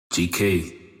GK,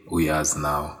 uyazi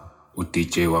now,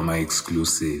 uDJ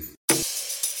wama-exclusive.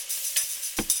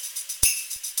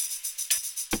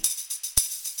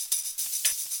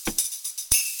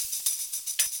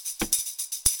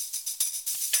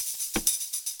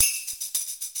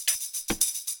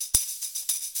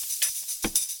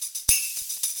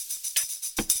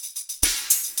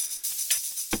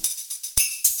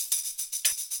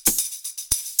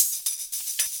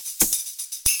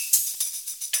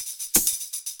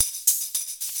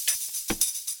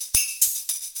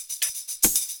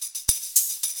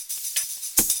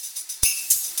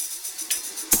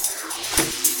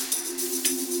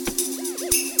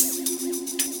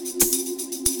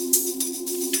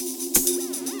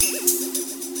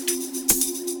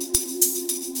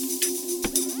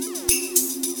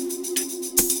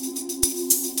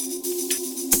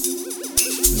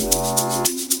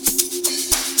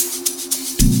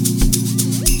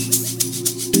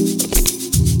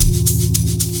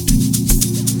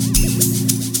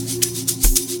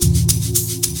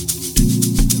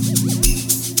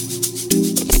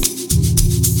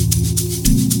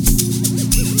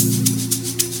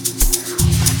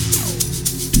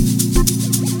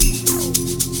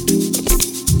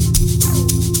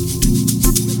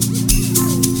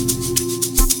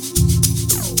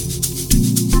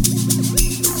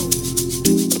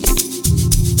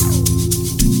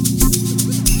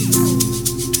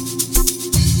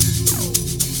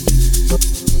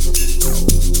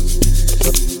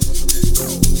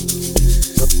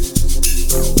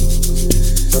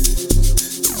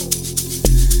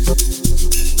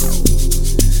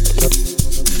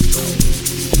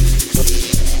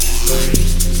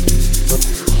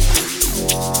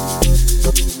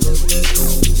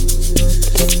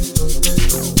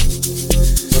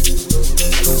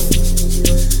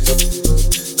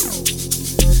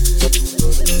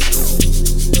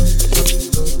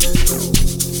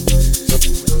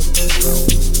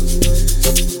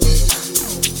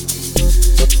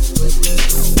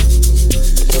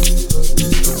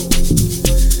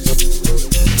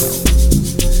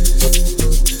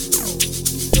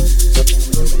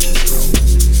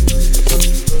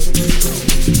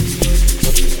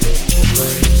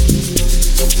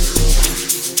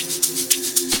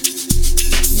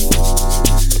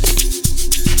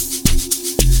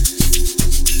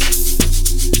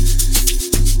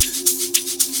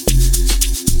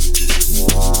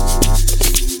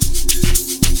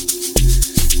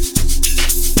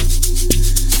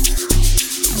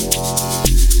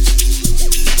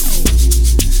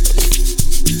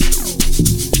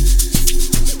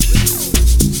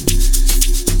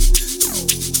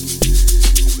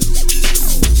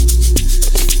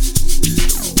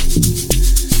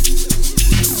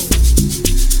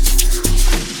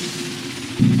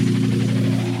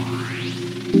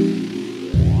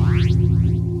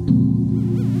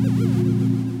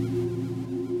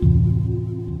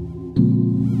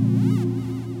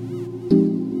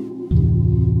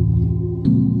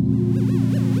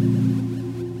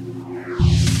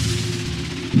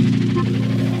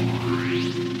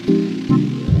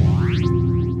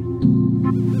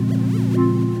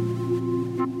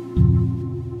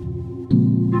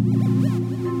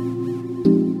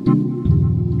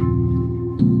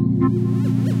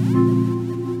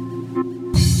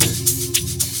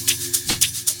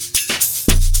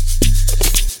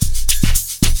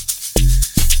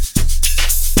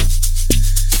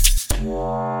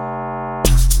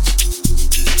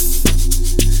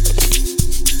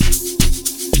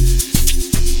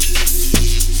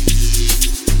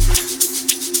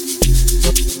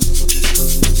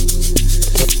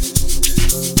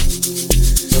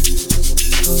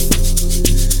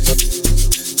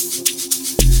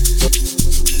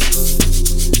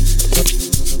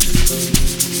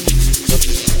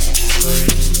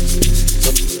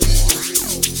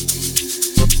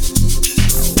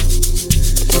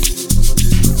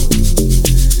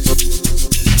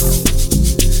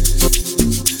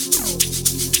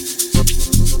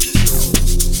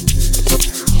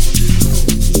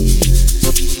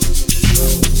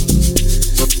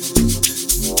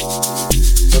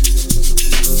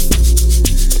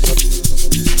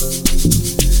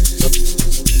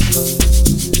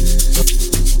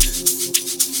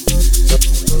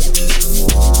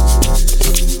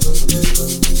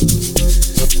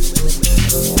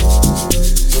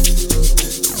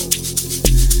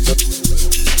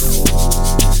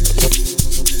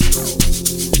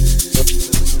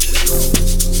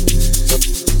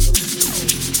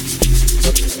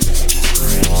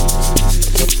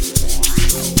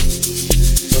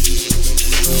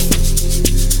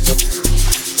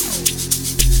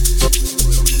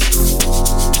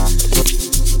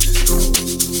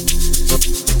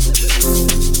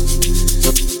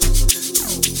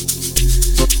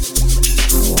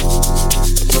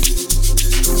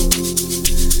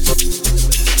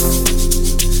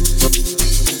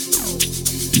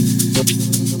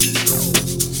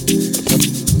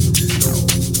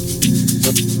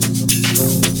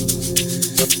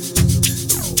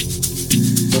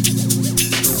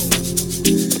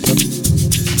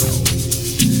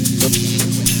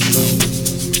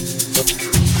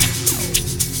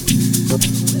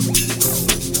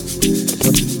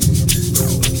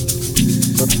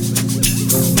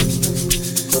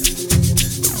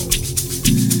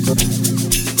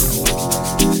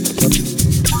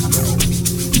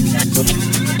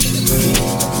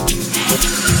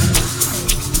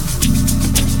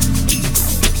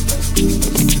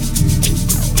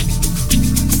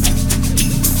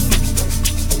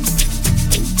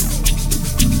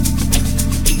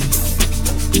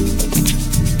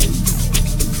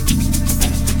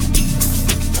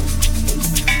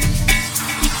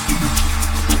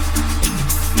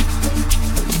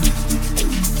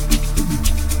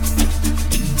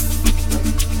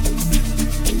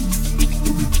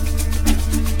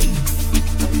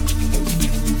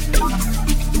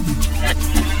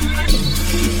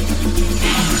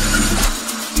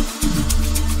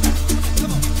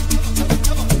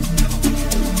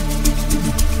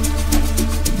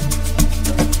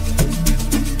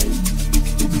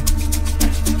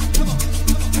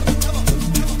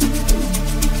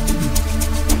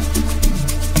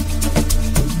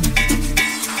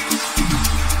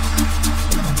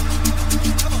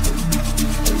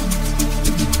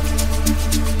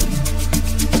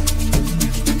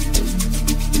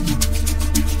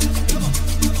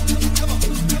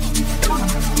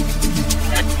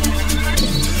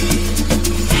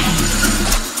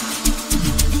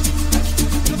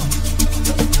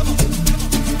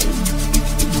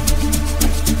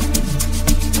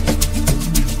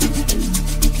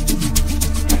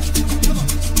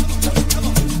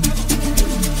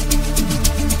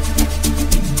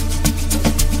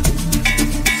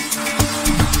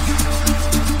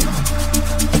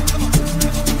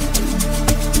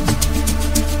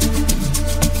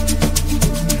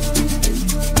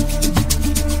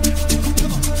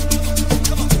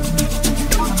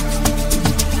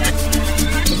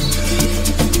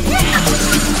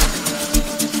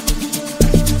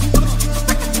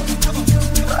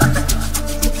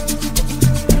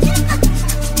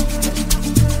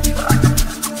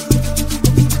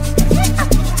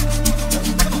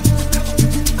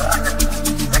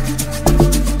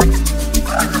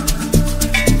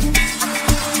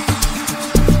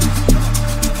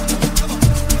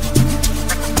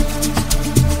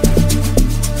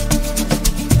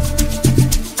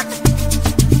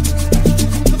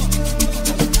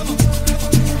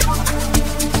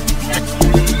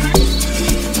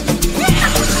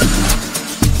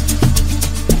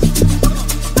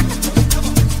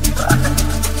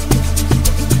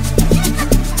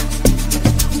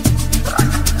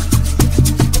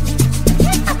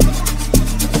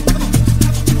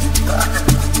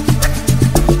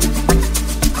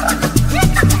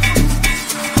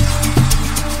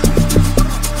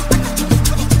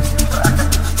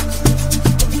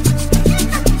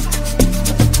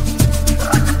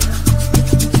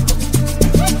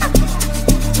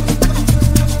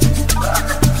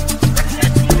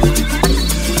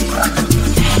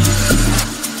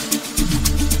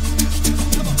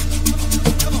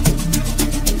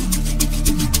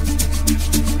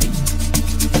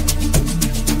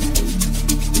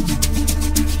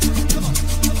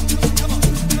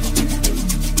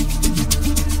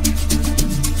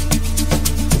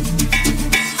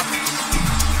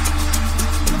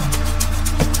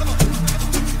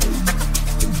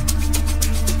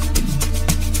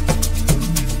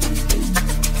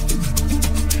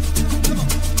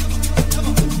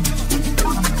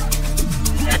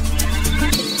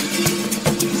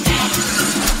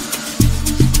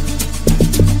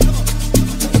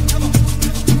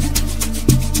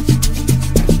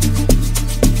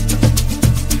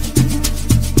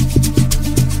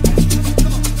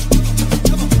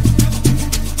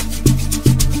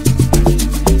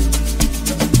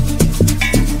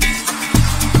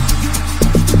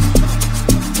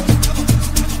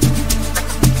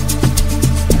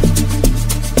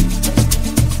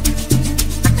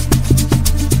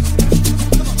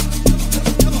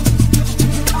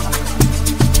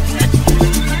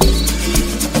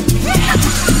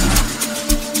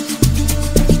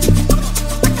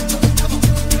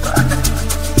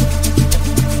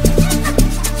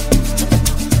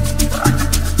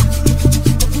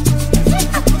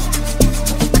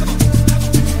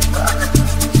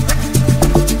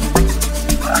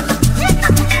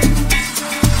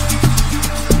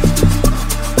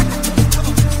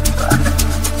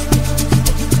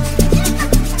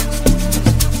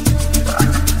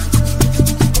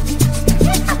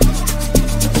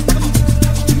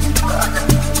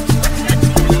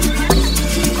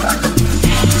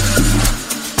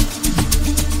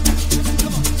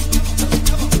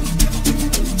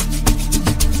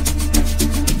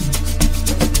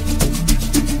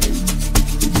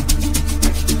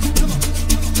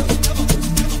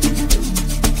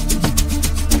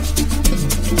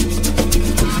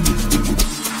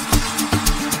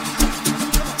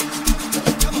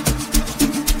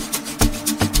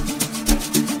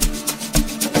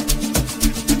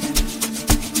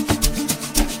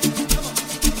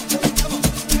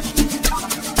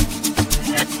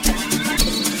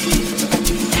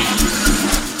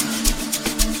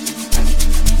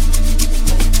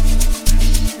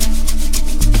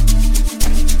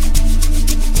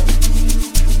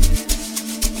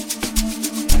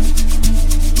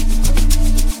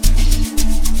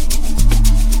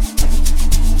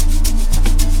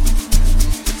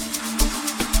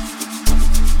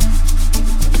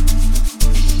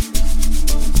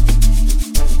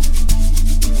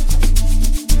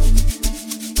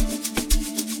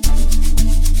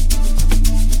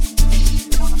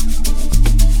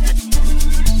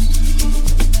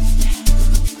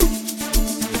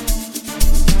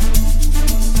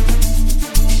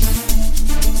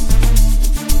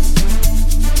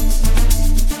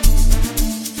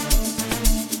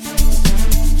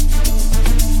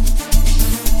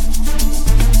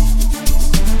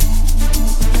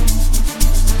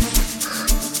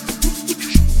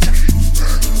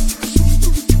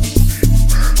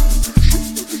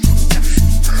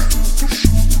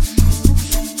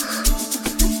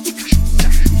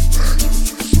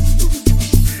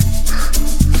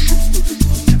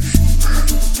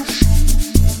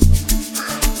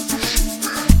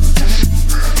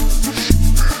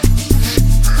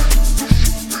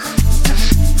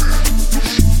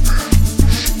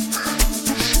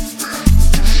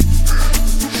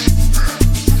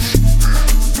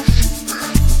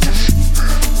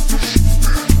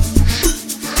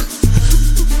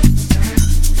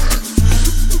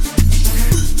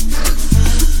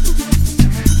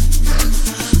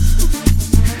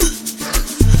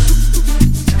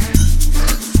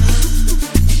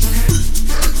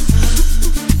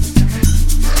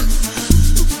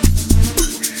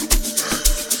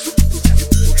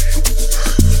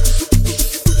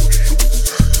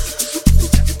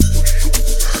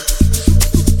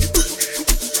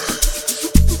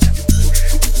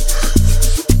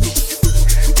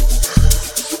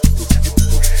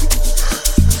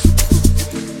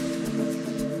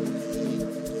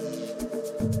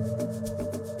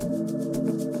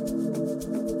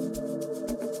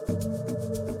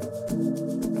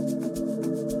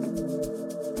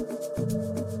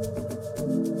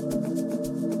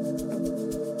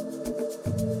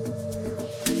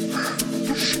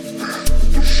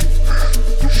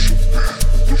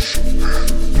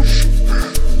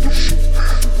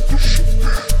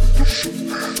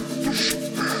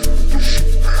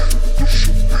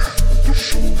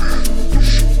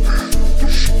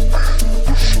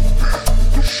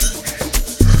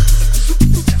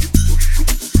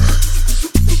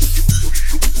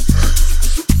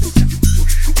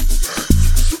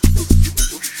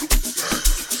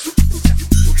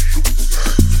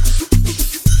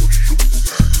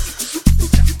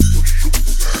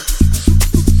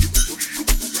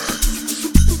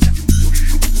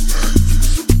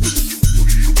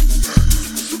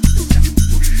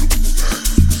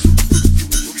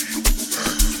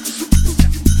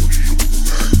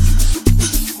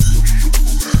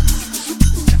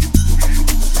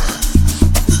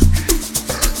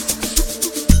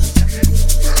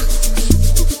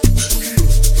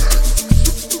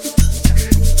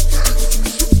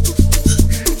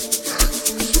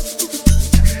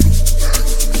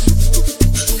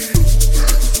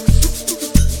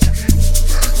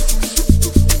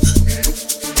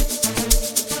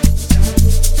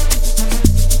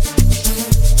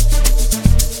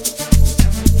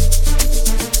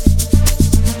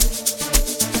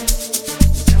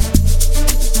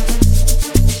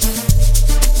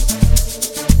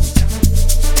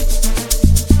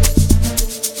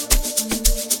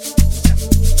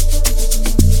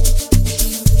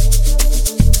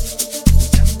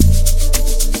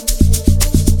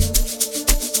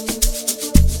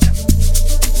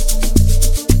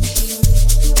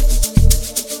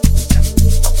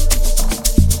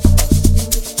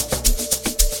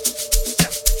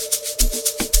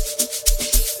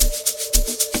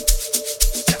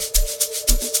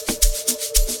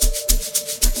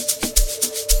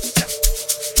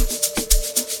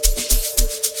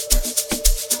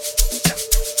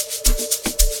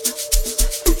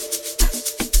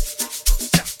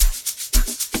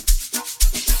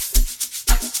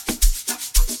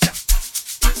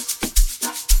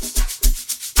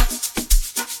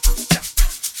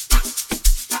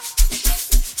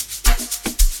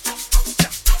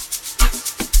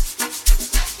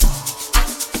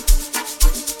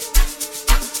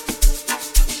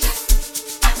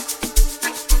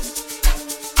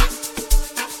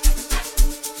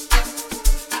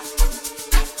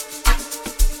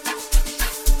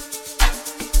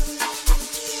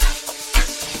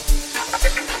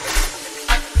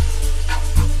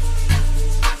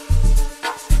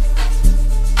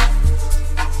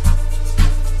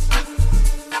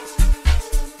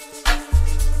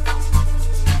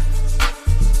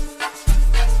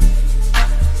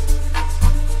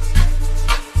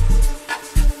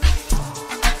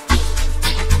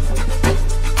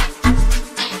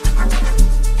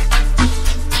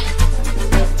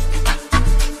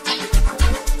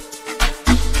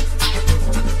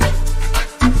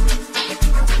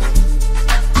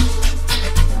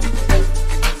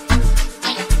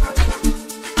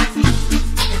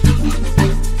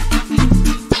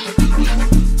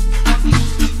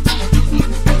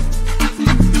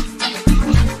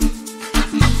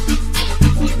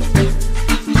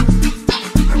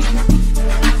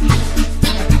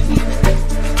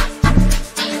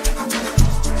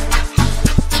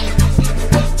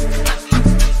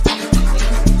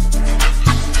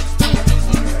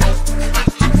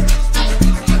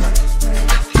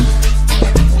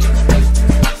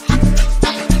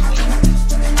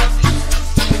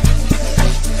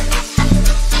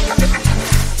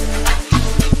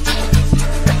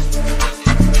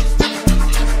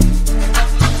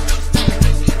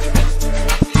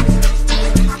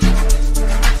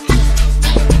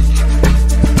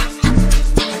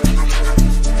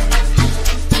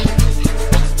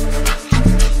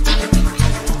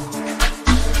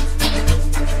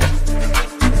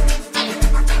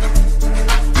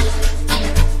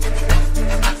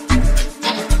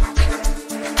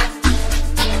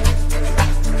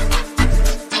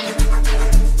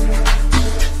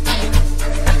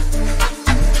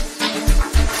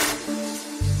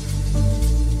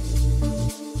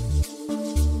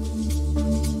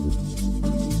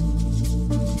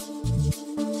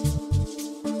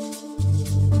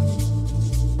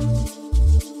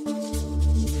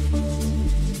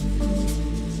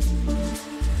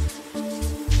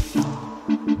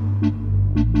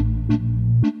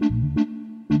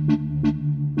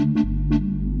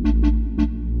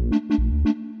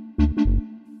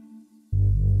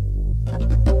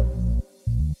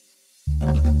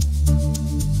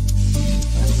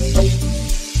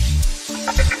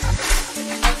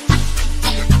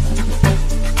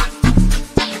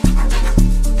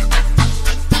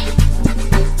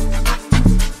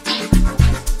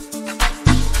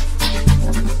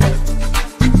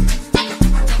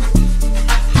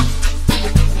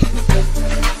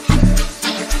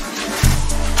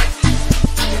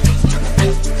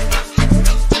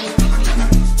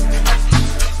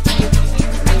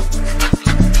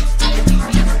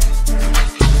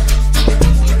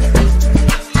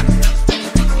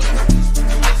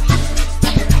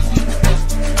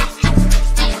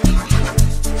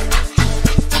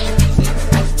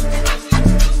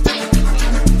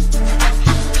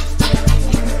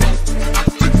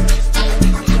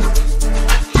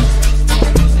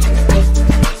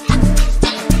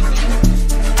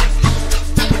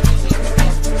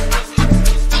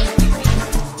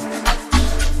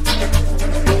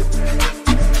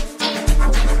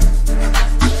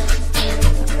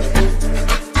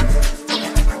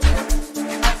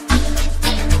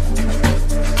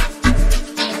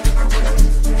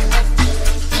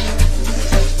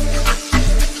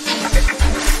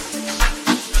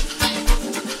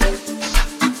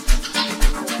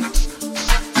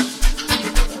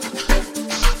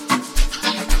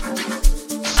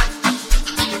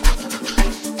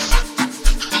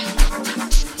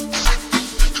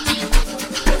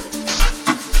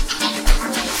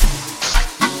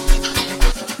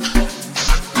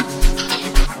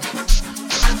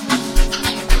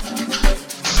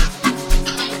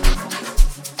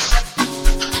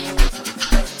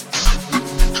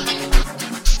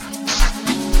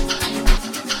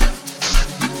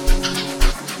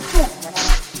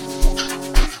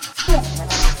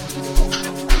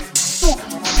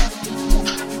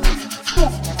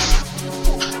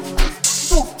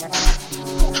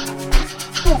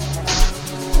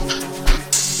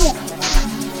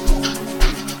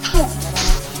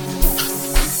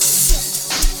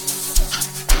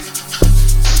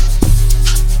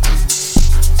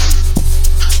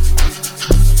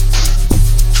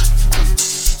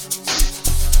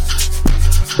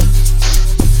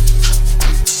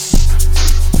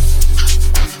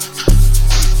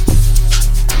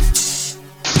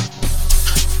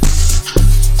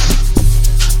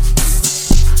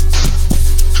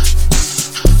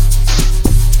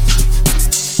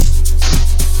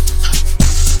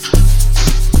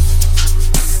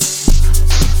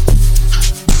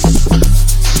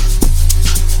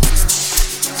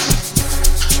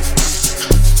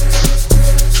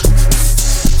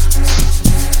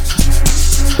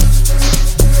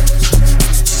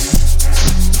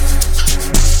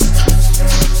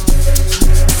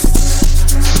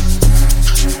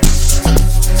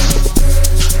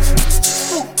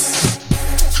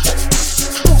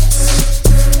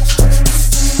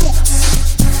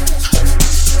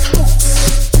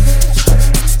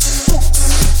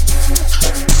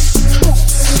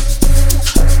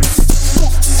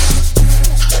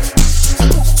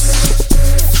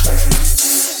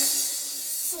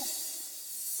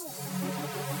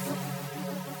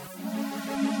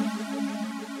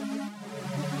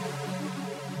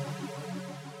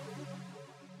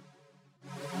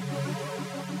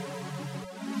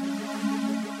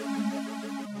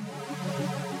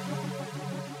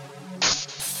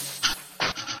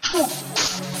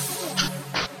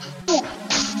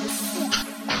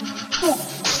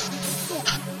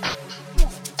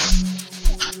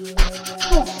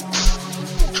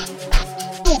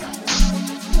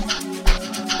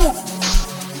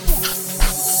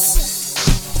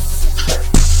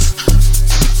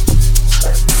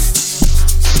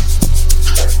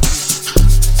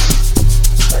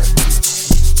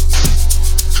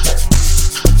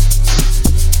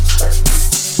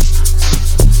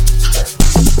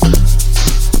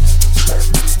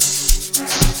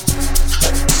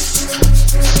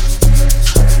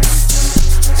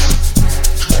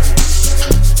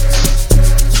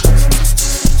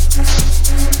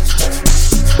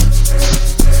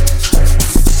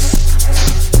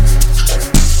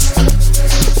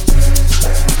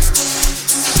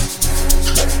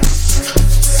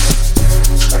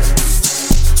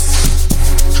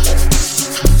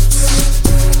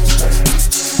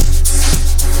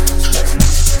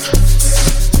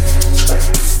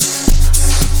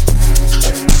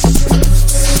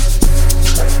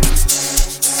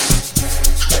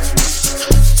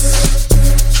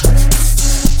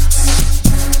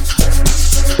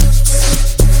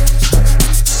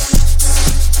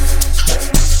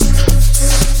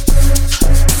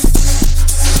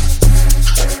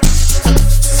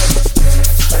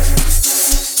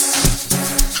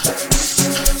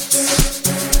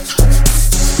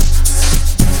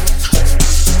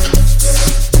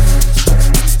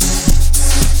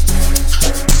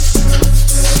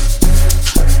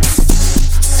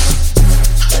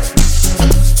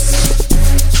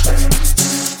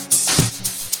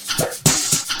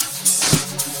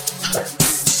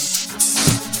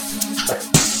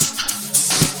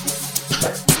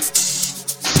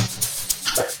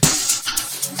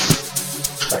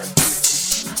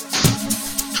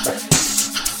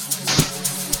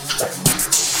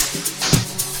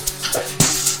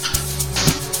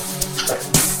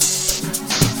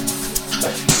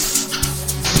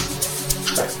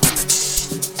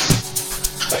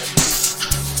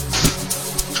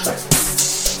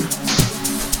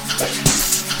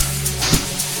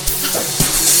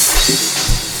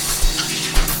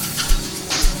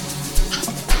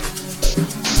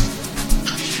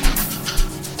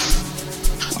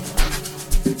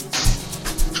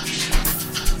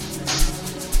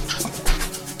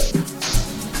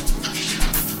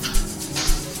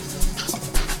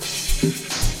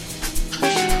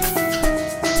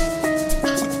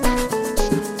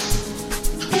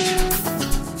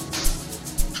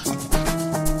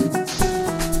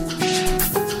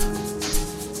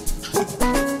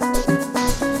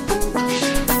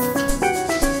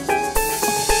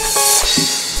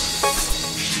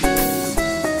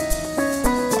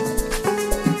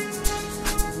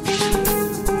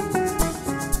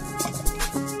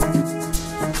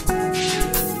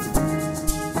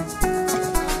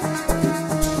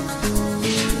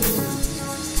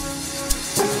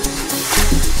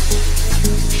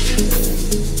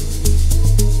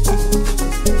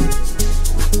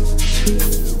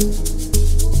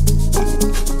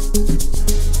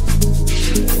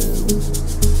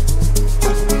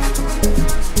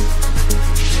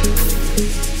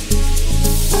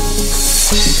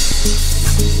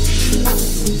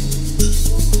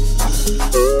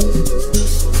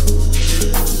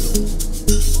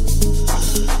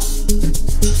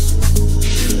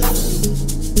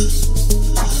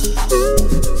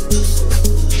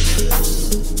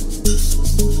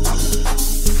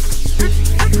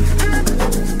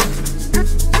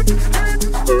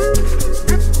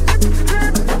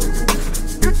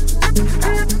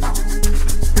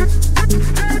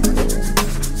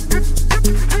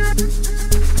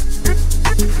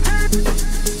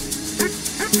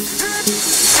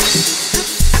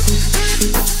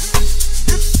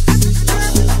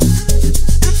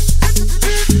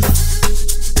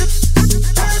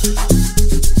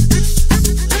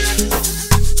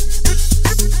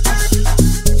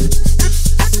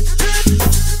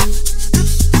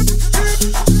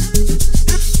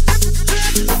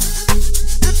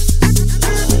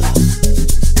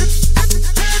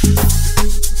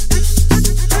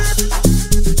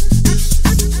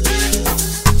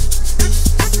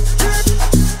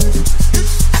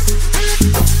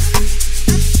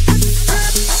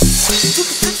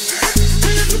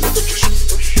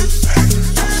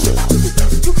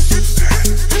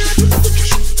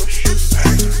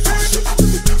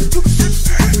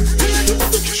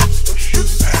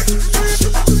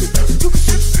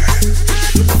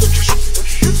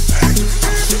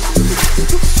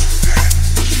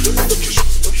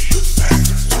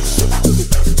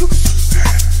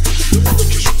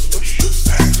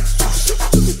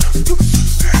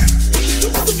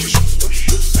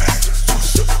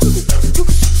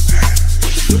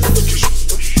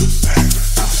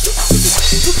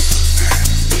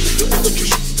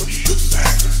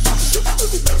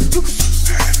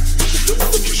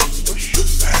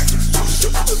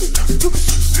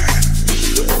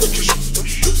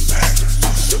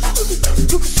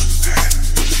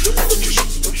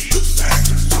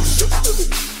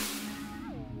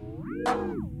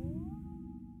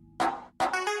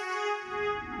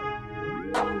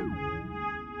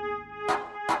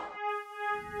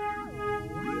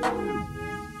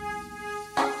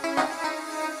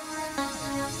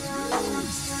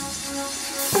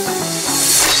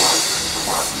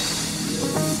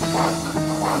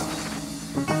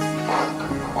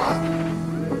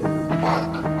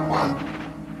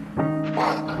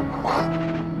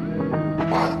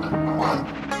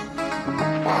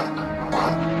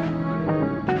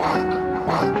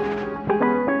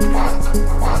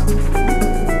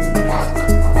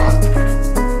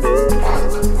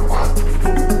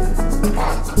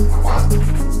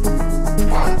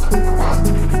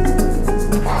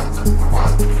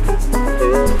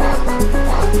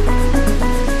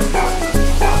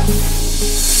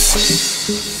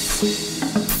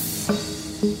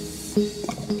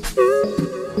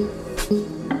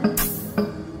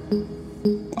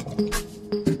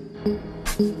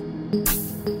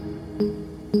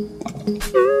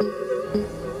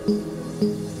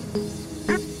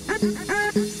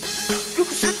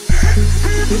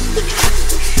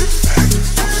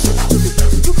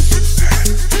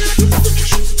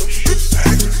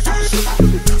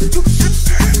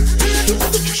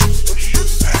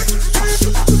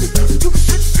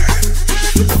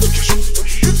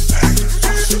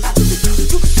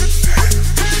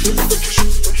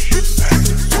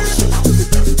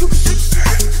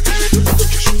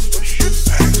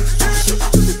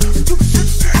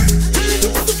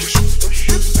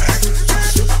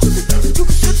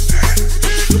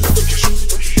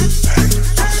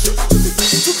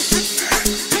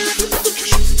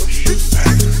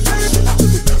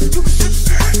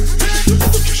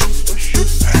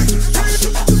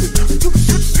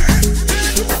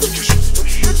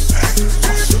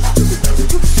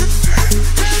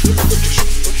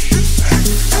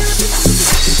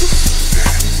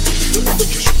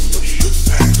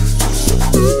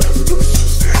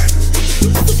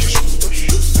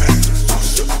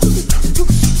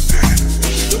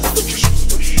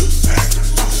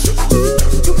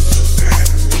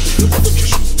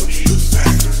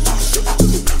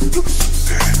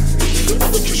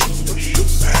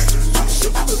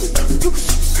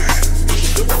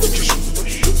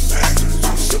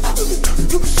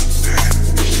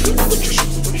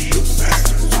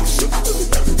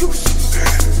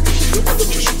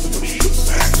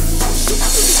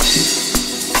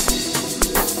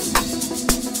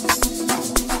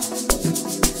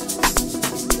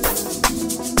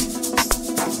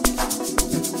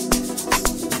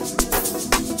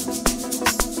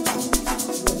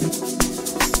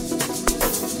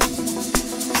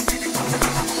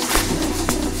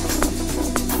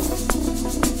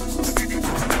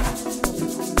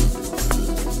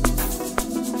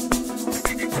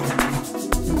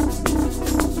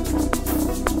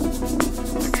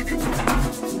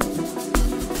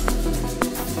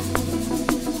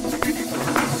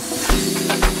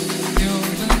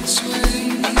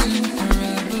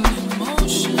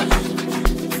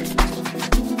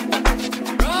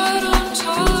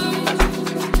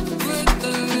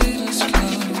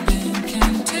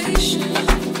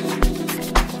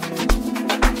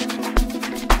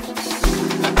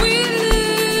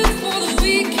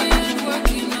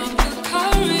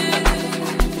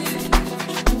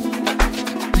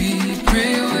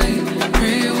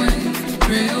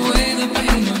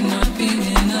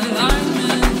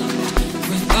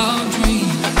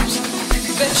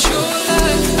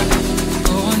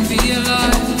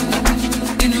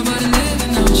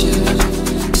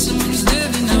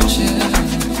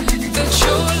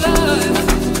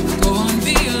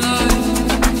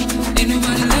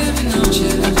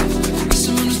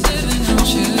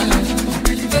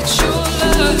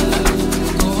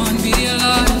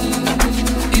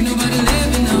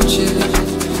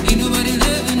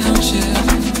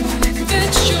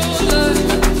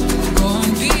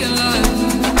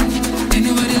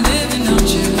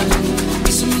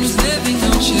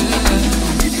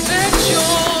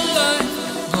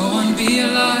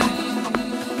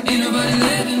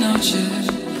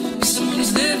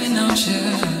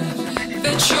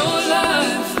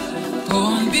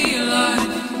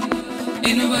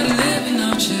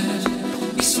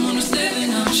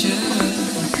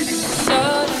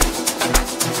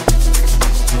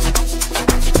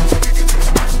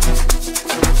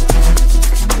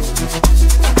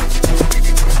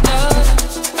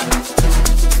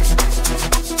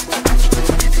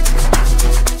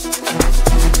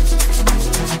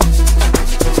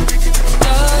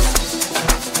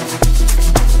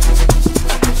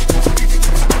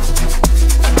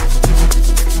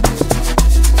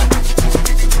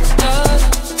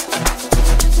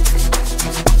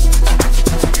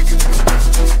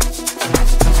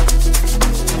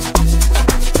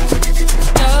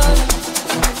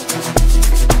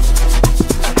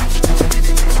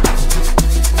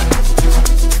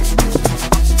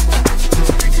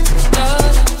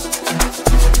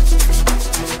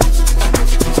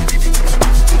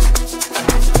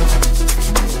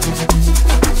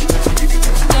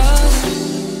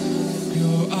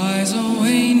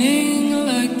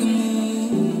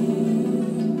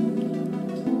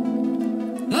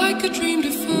 dream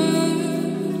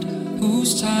deferred,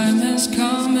 whose time has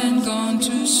come and gone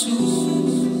too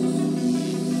soon.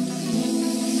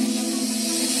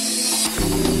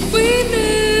 We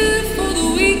live for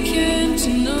the weekend to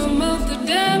numb out the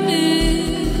damage.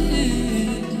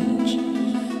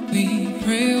 We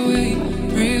pray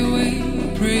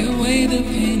away the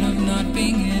pain of not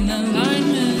being in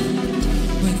alignment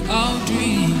with our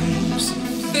dreams.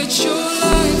 It's your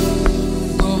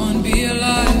life, go on, be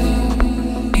alive.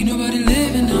 Ain't nobody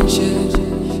living on shit.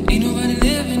 Ain't nobody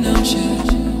living on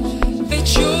shit.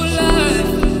 It's your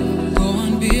life.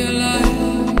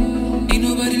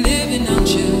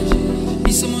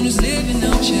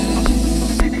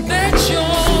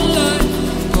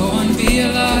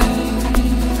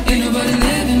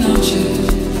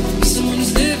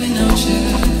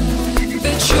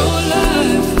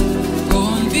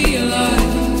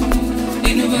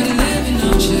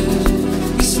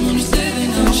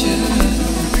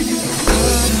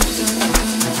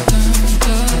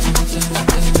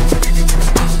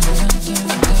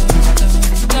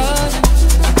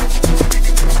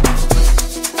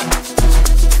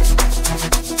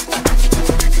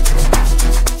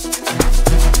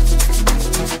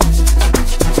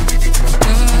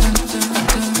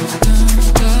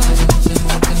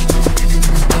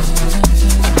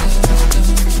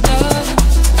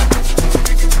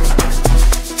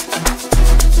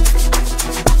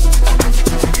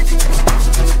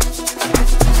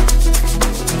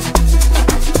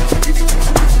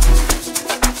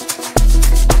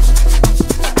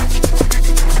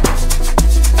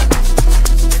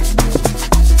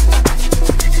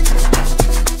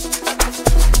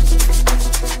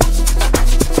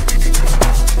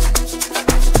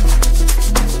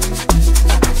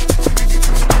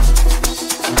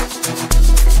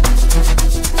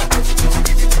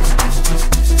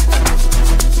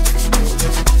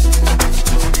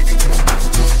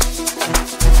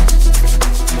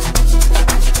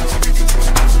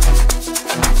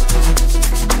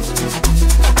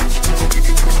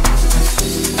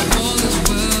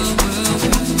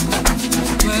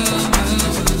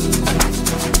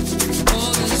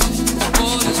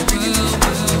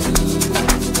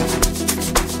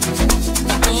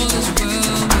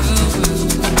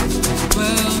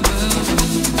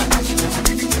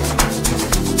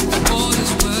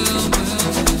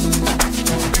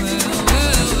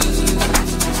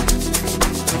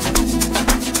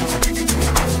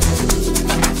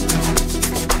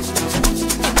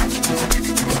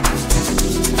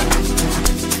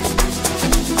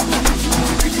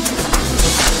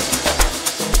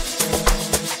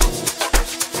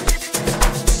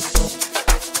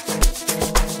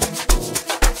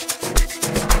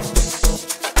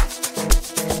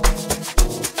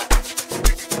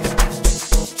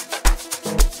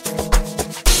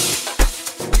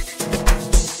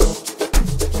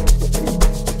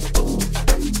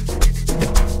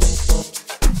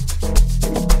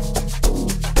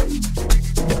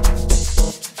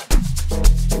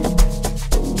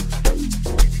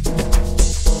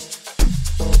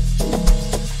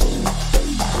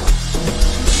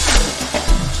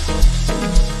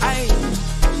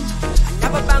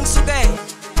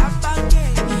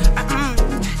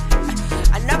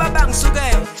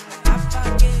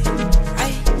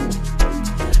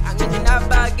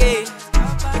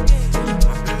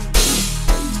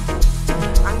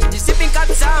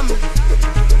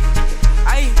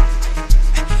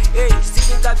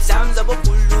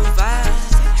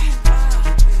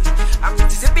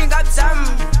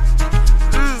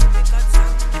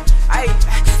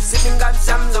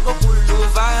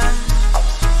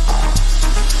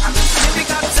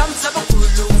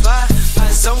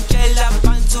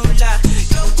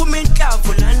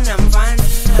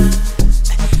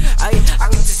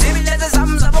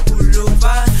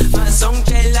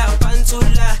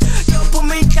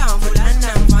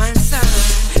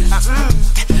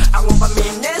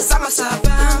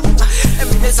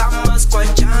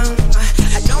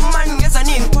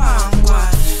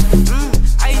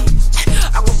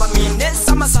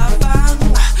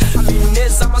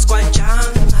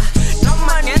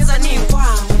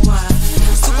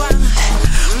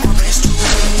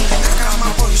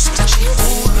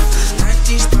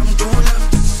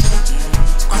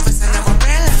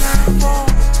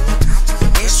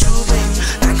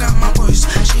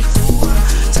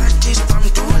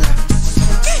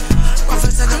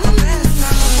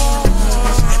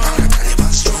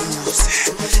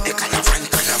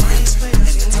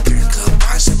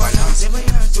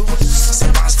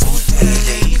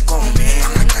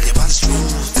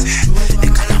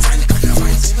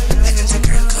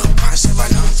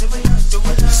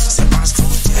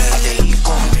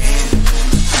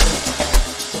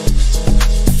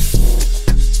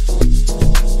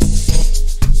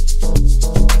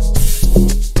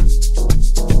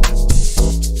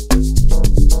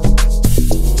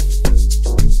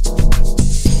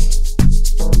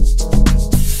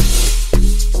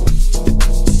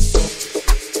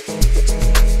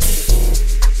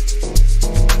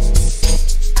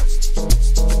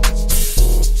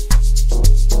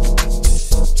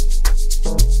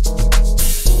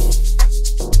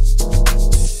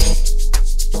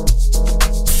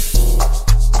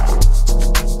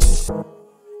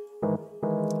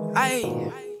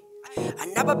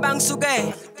 bang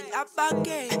suge.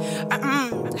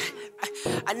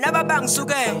 I never bang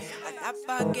suge.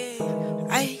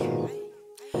 Ay,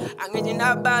 angin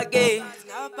nabage.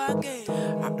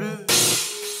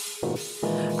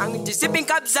 Angin sipping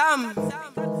cup zam.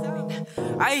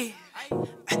 Ay,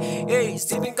 hey,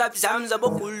 sipping cup zam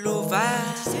zabokuluva.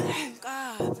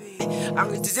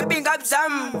 Angin sipping cup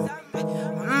zam.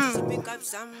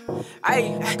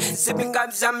 Ay, sipping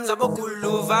cup zam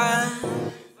zabokuluva.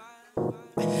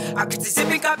 Akithi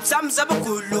sipping cup zam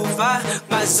zabokuluva.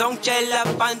 Mazongtshela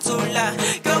pantula.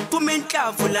 Yophuma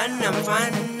inhlavu lana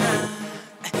mfana.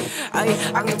 Ay,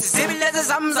 angithi sibileze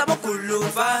zam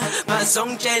zabokuluva.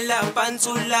 Mazongtshela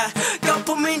pantula.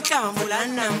 Yophuma inhlavu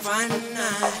lana mfana.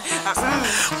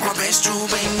 Kwa best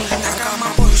G3MINI nakama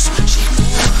boys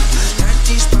shikuwa.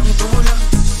 Natis pantula.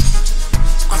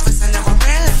 Kwa fesa na kwa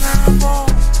pele na bo.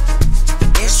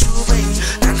 Best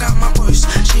G3MINI nakama boys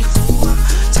shikuwa.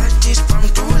 Natis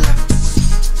pantula.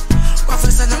 Kwa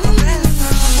fesa na kwa pele na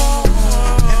bo.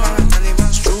 Emanga tani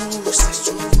bas true, says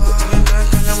true.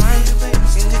 Kana mai,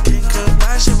 in the drink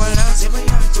ba se bala, se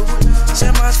baya tula.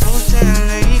 Se mas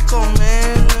futele y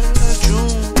comer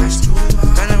June.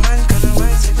 Kana mai,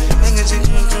 venga se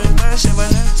drink ba se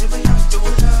bala, se baya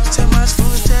tula. Se mas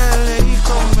futele y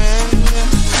comer.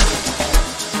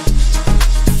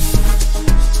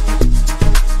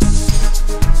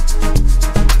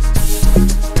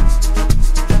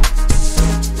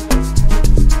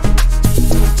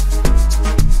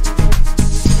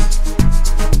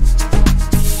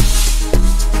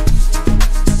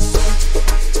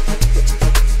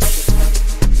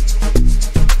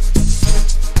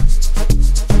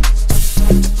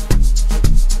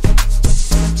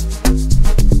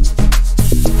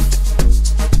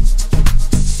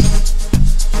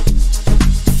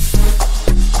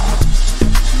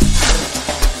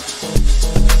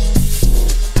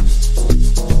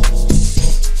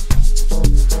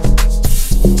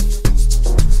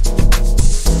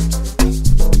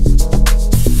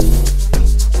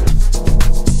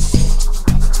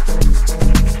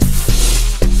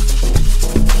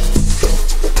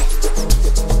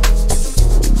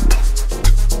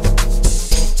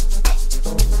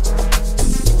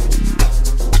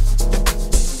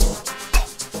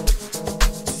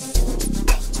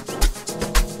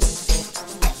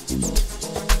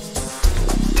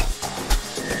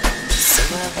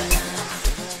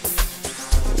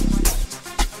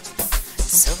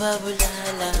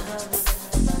 Sobabulala,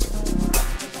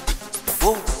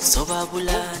 oh,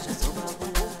 sobabulala,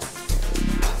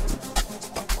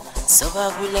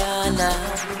 sobabulala.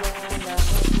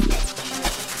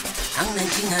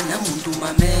 Anginankinga namuntu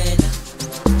mamela,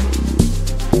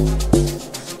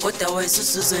 kodwa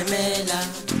waysusuzwemela.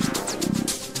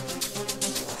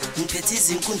 Ngiphethe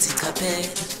izinkunzi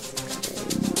chaphela,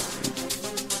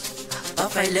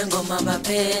 bafayile ngoma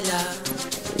baphela.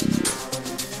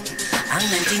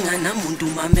 Anginankinga namuntu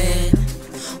mamela,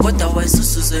 kodwa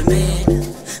waysusuzwemela.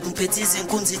 Ngiphethe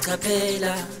izinkunzi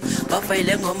chaphela,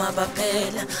 bafayile ngoma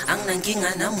baphela.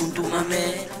 Anginankinga namuntu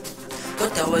mamela,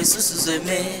 kodwa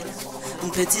waysusuzwemela.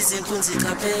 Ngiphethe izinkunzi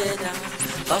chaphela,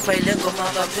 bafayile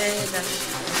ngoma baphela.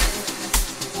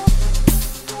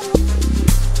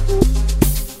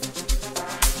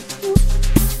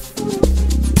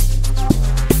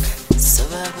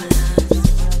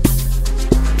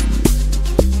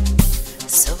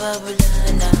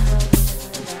 Sobabulala,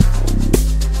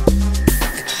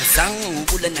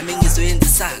 ngizangubula nami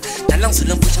ngizoyenzisaka.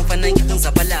 Dalangizula ngipusha mfana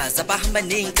ngizabalaza. Bahamba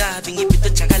ney'nkabi ngiphethe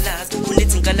jakalaza.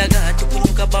 Kunethi inkalakade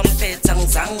kunyuka bamphetha.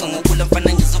 Ngizange ngubula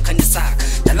mfana ngizokhandisaka.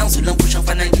 Dalangizula ngipusha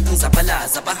mfana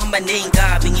ngizabalaza. Bahamba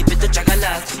ney'nkabi ngiphethe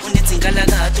jakalaza. Kunethi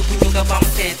inkalakade kunyuka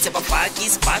bamphethe. Bafaka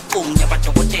isibhaqo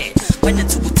ngiyabadokotela.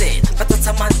 Banethukuthela bathatha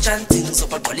amatshansi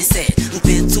ngizobagqwalisela.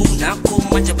 Ngiphethe NaCo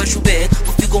manje bashubela.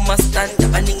 Kufika omastanda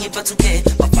abaningi bathuke.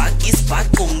 Bafaka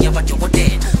isibhaqo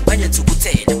ngiyabadokotela.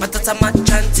 Banethukuthela bathatha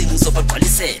amatshansi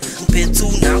ngizobagqwalisela. Ngiphethe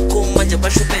NaCo manje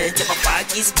bashubela.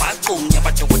 Bafaka isibhaqo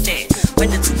ngiyabadokotela.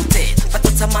 Banethukuthela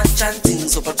bathatha amatshansi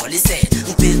ngizobagqwalisela.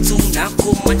 Ngiphethe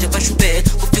NaCo manje bashubela.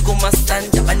 Kufika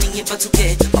omastanda abaningi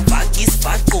bathuke. Bafaka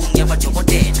isibhaqo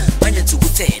ngiyabadokotela.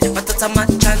 Banethukuthela bathatha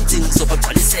amatshansi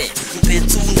ngizobagqwalisela.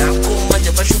 Ngiphethe NaCo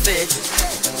manje bashubela.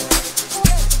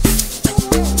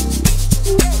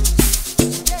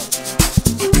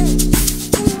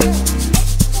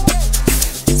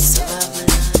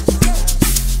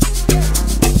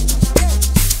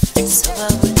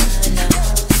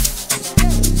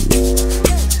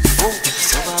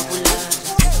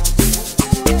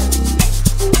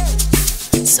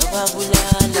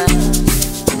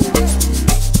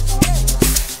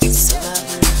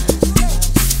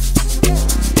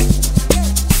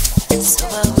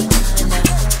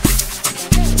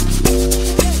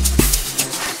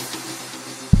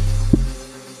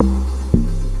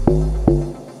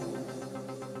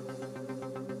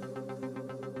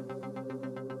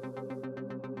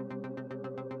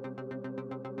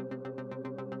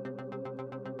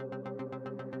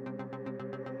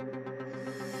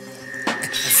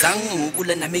 Zangu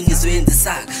ngukula nami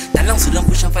ngizwenzisaka Dala ngizula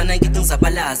ngipusha mfana ngithi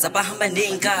ngizabalaza Bahamba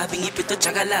ney'nkabi ngiphethe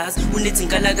ojakalaza Unethi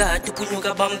nkalakade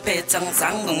kunyuka bamphetha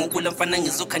Ngizangu ngukula mfana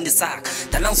ngizokhandisaka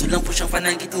Dala ngizula ngipusha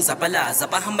mfana ngithi ngizabalaza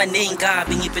Bahamba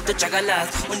ney'nkabi ngiphethe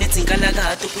ojakalaza Unethi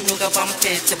nkalakade kunyuka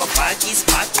bamphethe Babhaki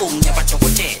isibhaqo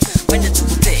ngiyabadokotela Manje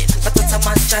thukutela bathatha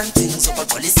amatshansi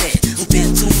ngizobagcwalisela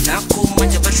Ngiphethe NaCo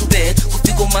manje bashubela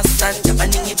Kufika omasitandi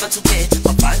abaningi bathukela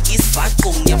Babhaki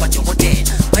isibhaqo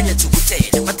ngiyabadokotela Manje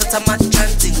thukutela bathatha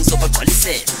amatshansi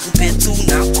ngizobagcwalisela Ngiphethe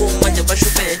NaCo manje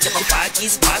bashubela Babhaki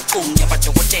isibhaqo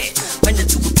ngiyabadokotela Manje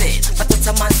thukutela bathatha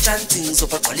amatshansi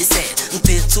ngizobagcwalisela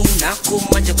Ngiphethe NaCo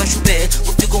manje bashubela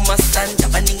Kufika omasitandi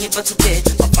abaningi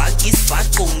bathukela Babhaki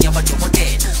isibhaqo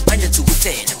ngiyabadokotela Manje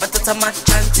thukutela bathatha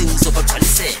amatshansi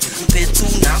ngizobagcwalisela Ngiphethe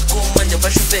NaCo manje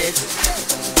bashubela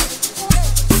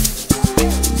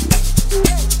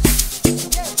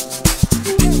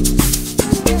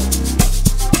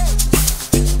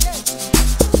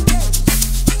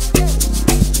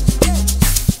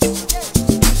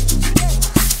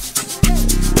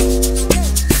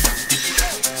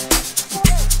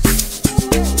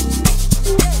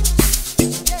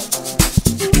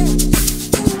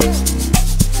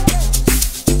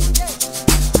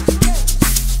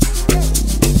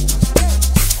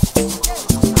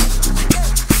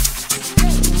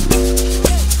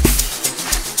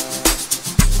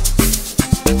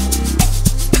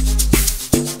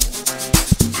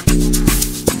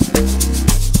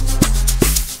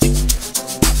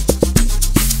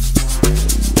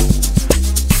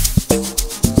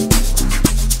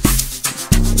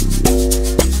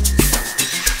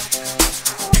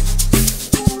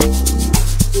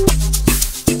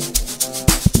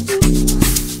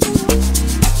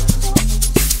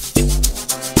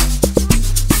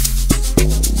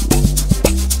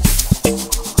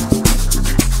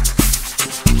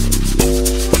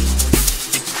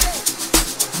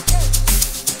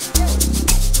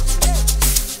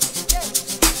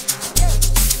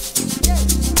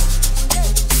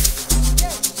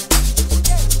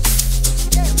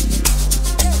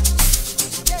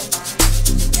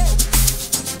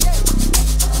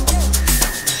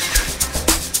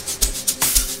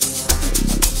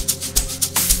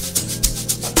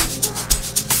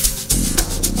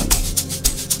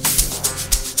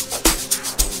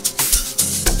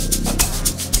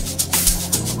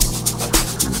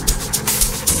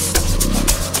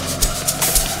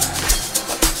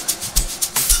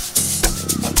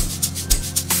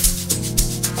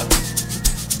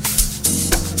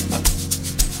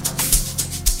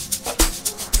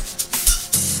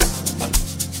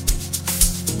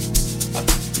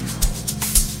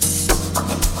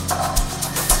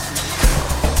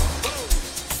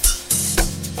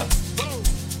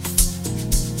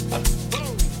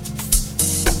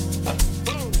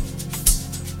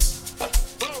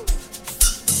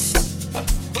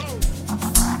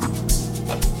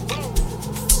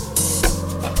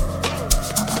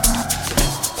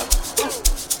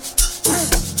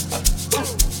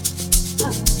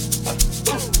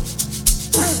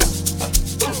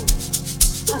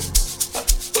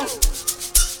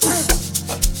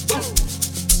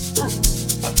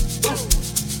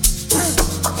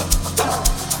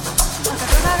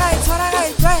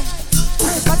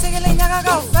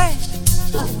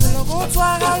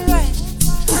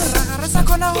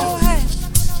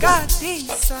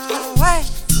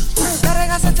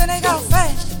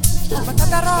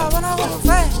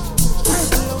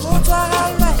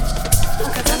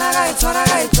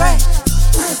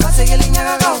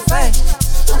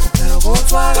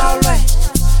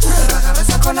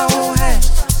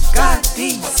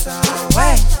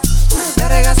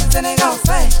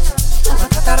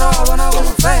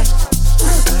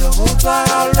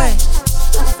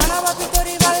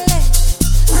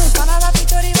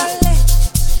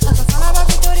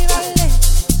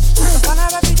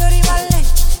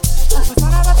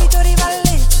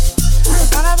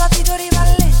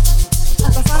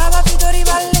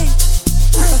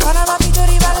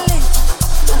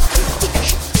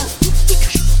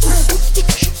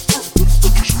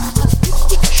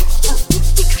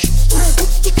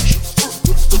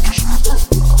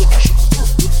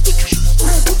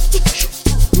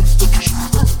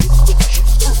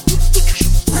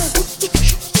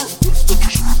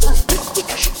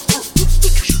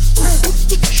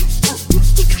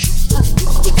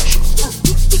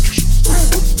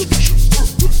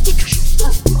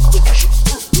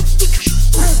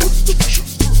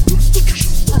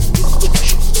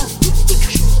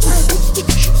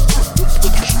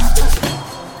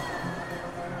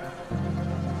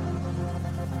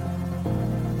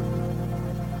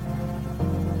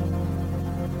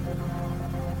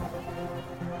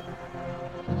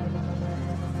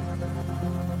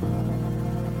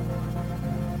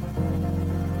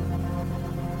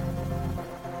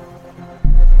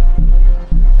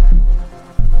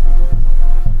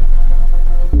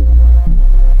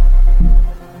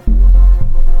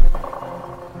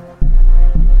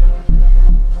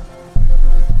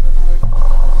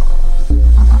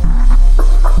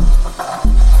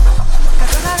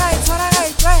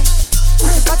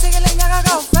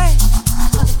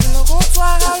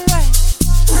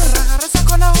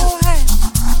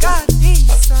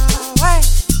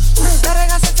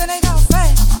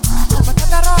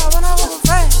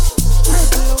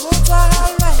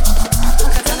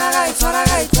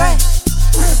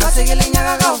sekele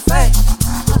nyaka ka ofe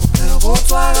Pero go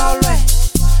tswa ga olwe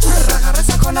Raga re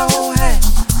sa khona ho he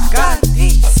Ka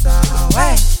disa we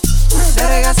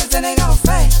Dere ga se tsene ka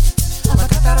ofe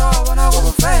Mathata ro bona go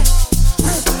bofe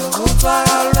Pero go tswa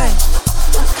ga olwe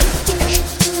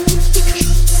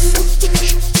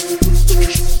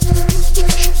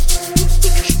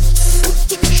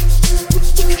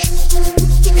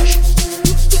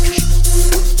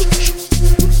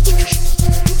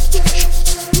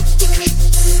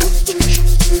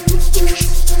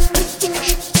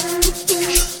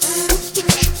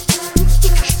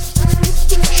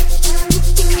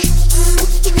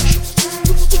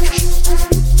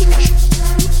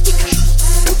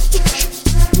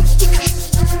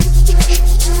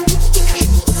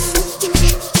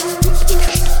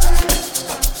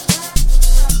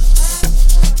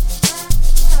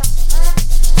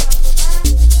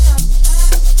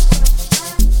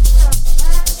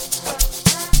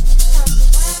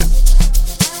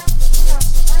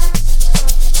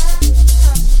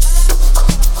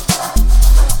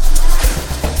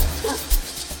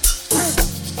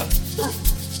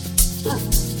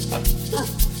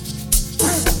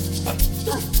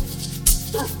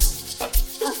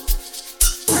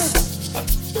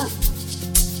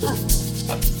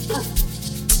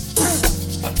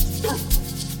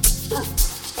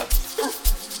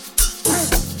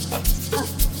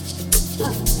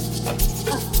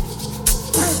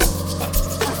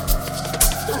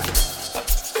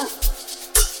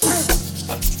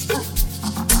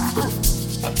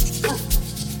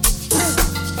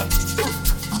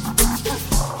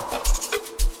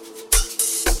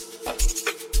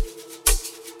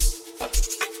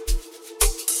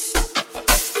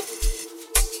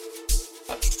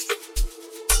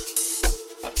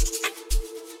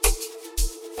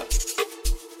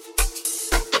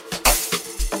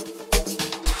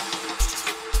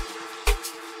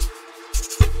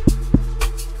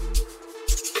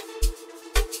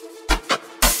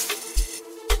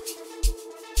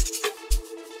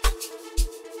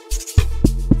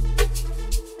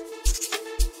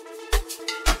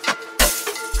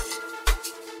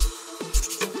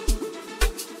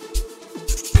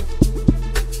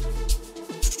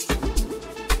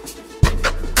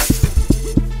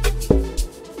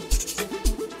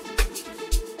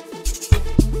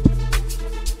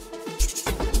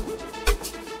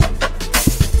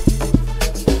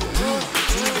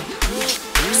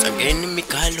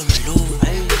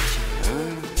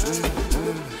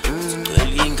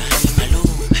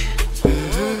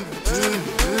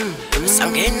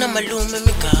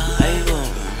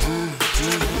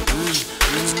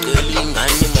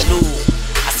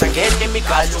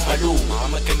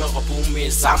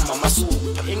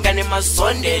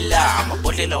Sondela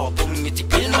amabhodlela waphume ngithi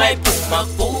bill my phuma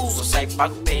kuzo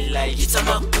sayibhakphela yitha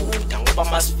makuda ngoba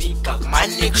masifika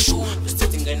kumane kushu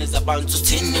besithatha ingane zabantu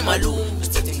sithini malume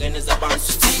besithatha ingane zabantu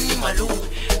sithini malume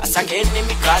asangene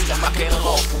imigala makhera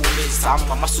waphume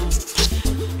zama masuku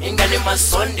ingane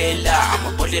masondela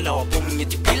amabhodlela waphume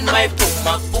ngithi bill my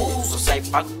phuma kuzo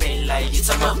sayibhakphela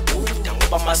yitha makuda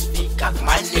ngoba masifika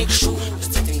kumane kushu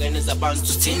ingane zabantu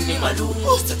sithini malume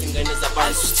besithatha ingane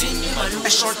zabantu sithini malume A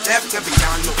short left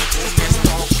everyano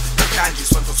umesmo Kanji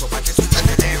sonto sobathe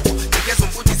suthandeleko Nikezo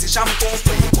mfundisi shampopo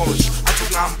inkonzo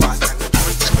athungambatha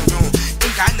ngekonto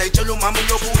ingane itshela umama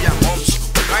uyobuya ngomso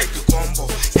right combo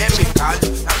emigalo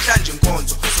namhlanje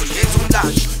inkonzo so yenza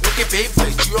umlando loke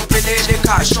favorite yophelele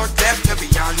ekhaya short left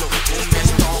everyano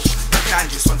umesmo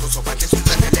Kanji sonto sobathe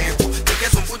suthandeleko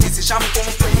Nikezo mfundisi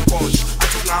shampopo inkonzo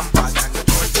athungambatha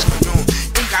ngekonto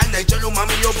ingane itshela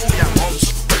umama uyobuya ngomso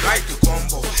right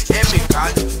combo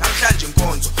emigalo namhlanje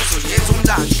inkonzo so yenza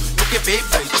umlando loke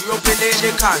favorite yophelele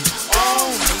ekhaya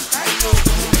oh mikalo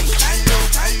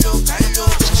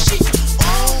shit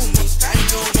oh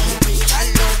mikalo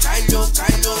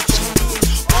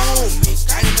oh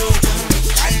mikalo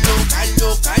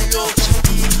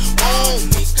oh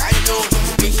mikalo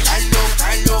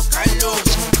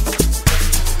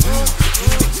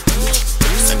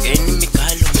Sageni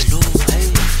mikalo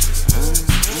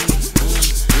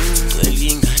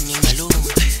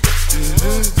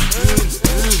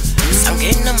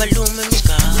malume malume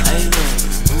mikalo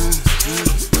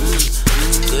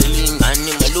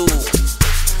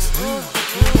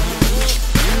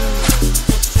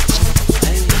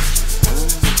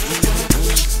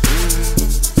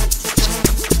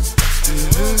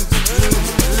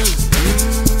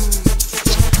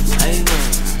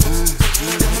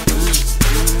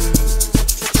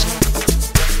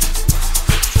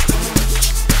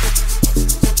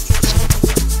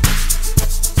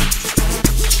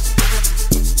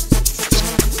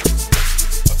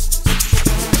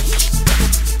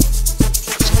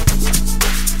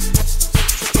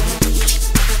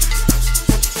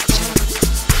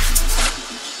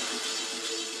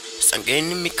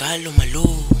Asangeni mikalo malo.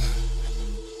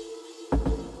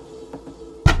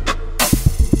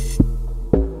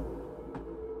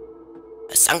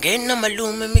 Asangena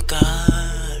malume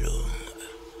mikalo.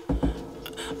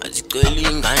 Azicela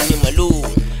ingane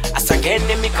malume.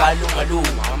 Asangene mikalo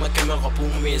malume. Amakema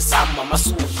kwaphuma ezama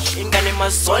masuku. Ingane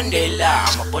masondela.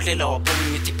 Amabhodlela waphuma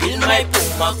ngithi phil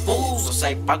mayiphuma kuzo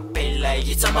sayipakphela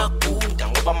yithi amaguda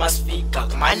ngoba masifika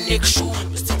kumanekushu.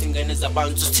 Sithi ingane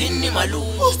zabantu sithini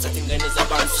malume. Sithi ingane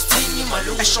zabantu sithini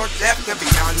malume. A short left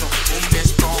ngepiano,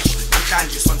 strong.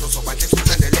 Namhlanje isonto sobantu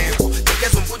esithendeleko.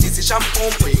 Ngeze umfundisi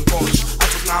shampompo inkonzo.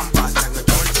 Athungambaza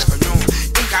ngedonke no.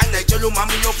 Ingane etshela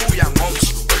umama uyobuya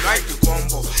ngomso. Olwayidi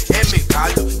combo,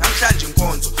 emigalo. Namhlanje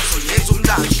inkonzo, so yenza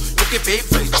umlando. Look at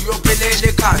baby, uyophelele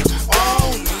ekhanda.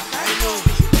 Oh, mikalo,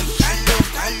 mikalo,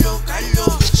 kalo, kalo.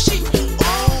 Shit.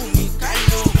 Oh,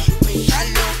 mikalo,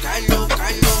 mikalo, kalo,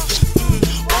 kalo.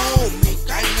 Oh,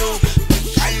 mikalo,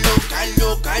 mikalo, kalo,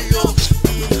 kalo.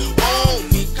 Oh,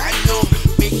 mikalo,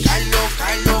 mikalo,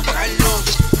 kalo, kalo.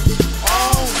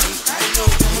 Oh, mikalo,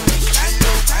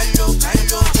 mikalo, kalo,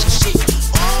 kalo. Shit.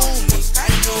 Oh,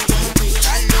 mikalo,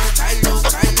 mikalo, kalo,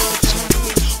 kalo.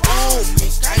 Oh,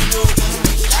 mikalo,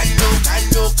 mikalo,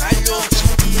 kalo, kalo.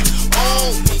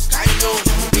 Oh, mikalo,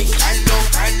 mikalo,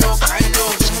 kalo, kalo.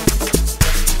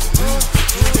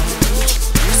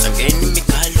 Asangeni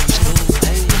mikalo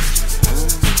malume.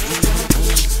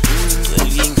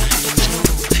 Ngicela ingane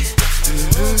malume.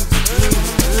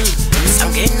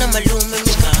 Asangena malume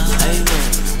mikalo.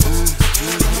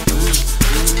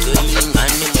 Ngicela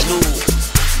ingane malume.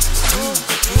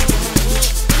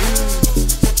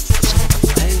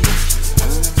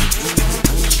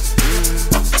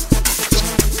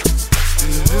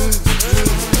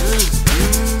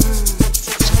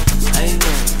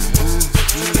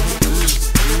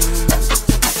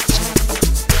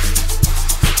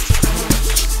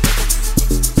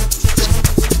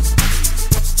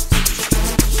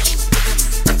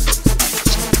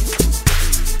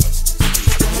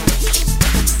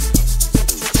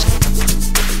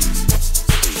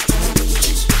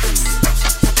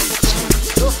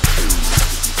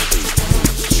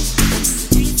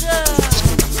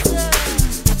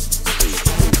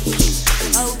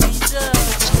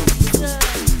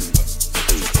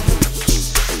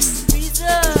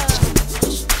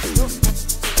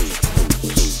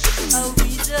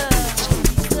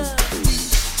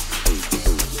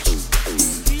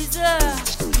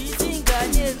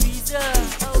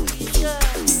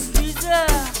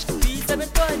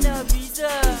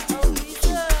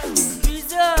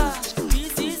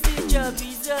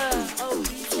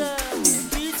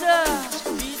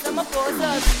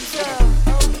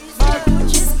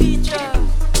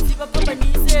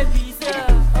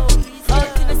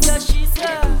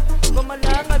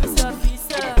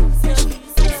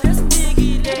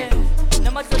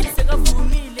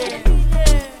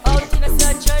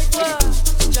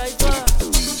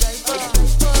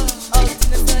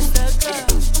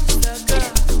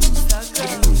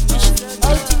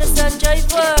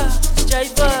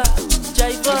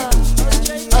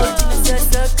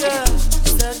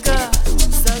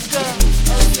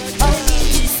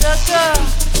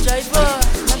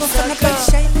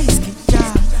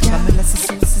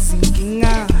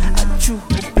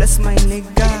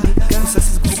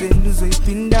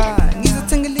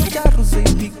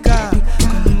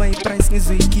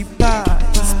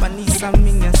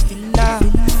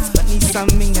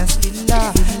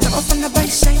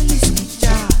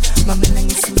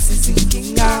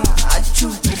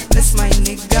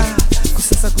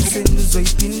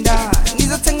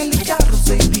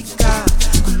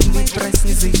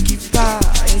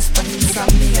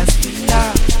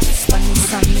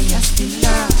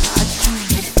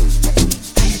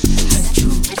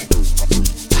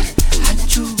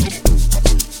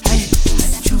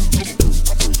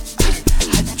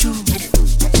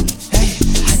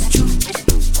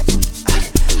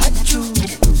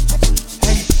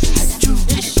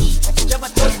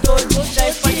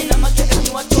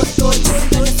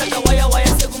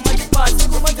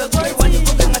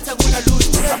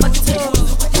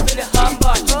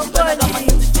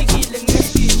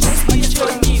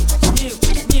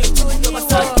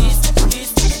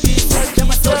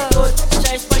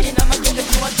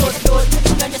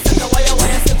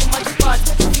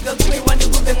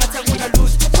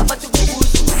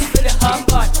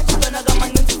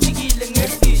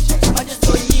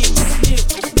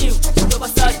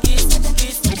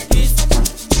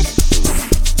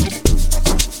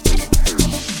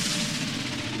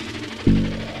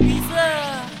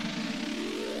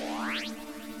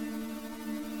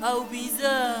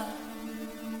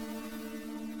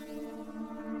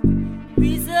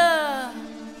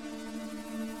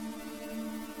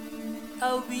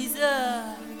 Oh,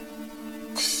 visa.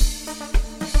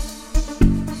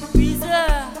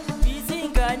 Visa, visa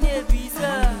ingane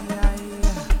visa.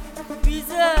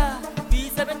 Visa,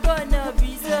 visa bentwana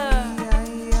visa.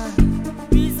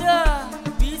 Visa,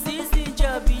 visa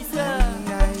izinja visa.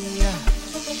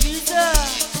 Visa,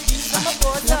 visa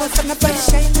mabota. Labafana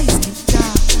bayishayelisa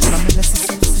mamela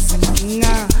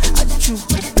sisizinga achu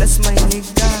bless my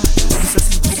nigga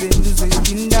ngisasizeni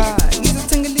uzoyiphinda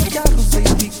ngizothengela ijaru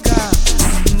uzoyibika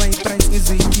my price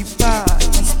ngizoyikhipha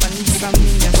ispanisa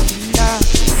mina sila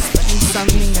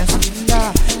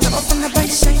labafana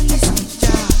bayishayelisa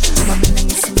mamela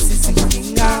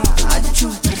ngisisizinga achu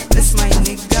bless my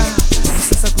nigga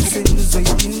ngisasizeni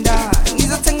uzoyiphinda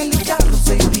ngizothengela ijaru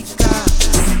uzoyibika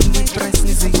my price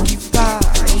ngizoyikhipha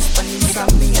ispanisa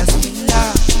mina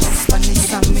sila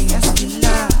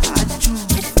achu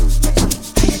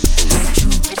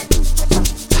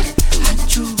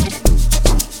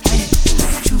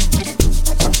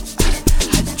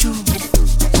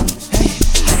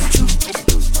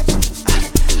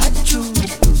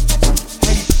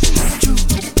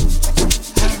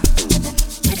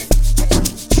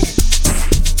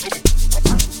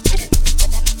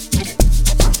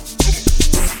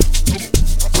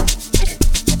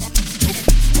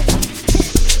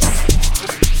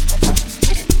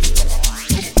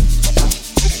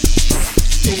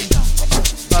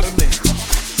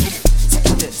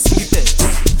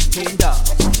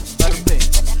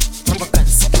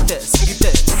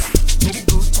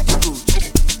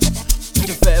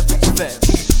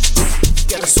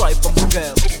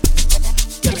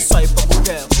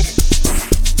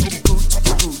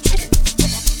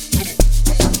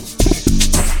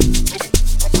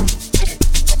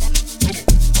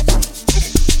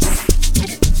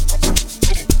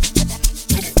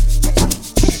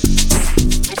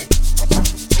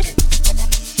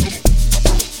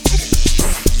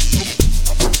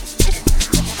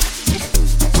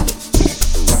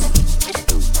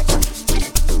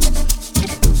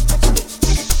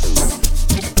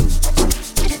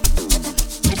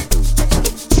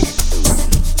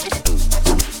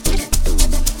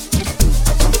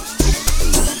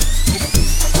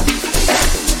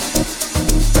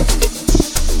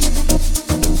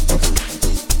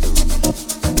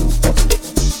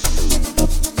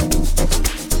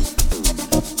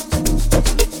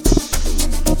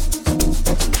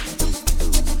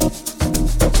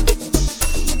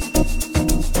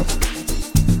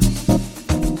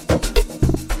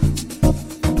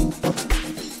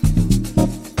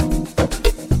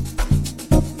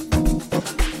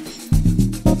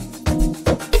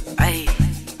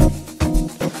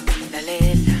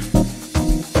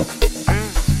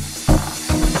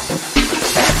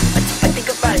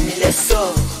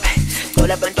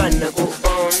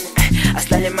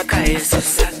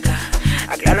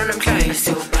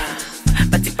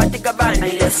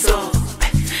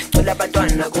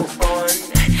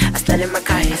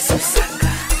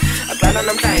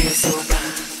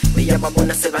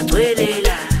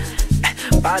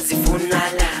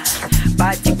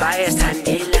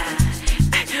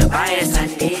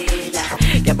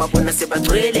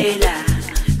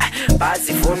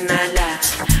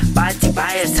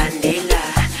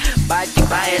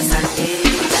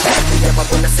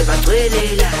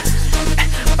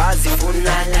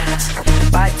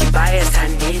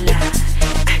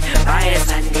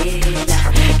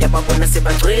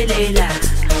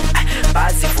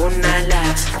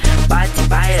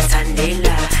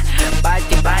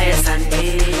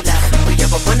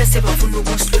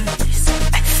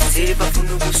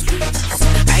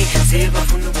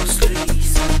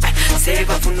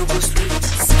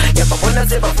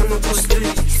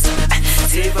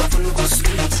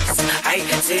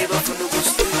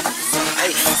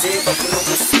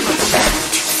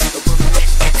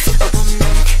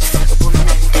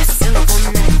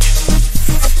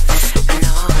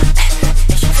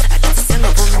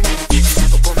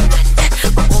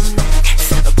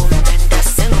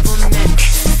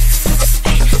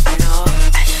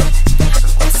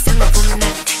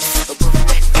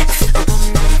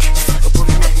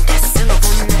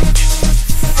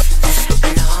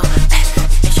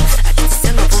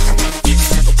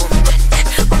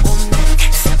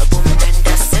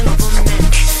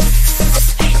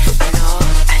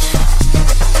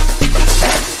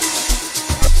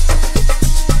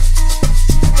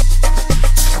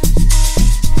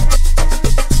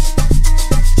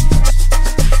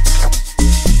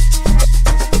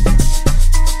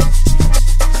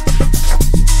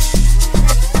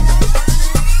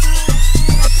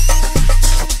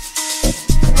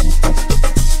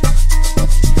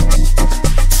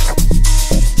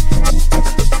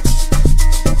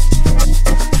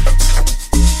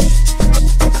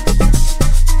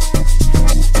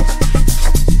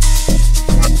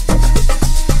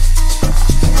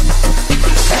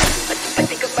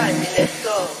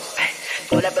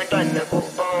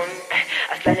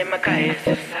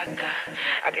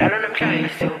aklala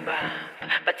namhlanje uba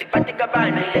bathi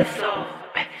kabana leso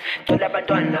thola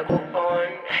abantwana kupon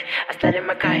asihlale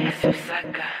emakhaya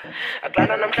siyosaka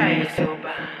aklala namhlanje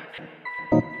uba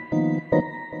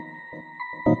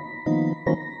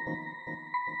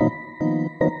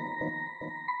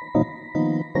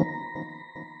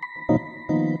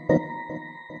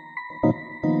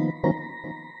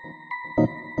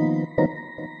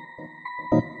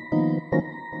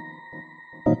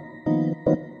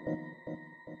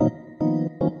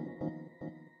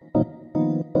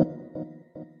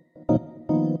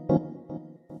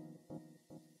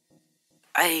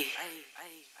Ay,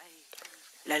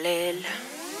 lalela.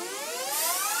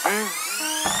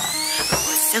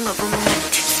 Senga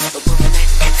bumnandi,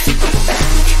 bumnandi,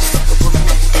 bumnandi,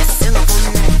 bumnandi, senga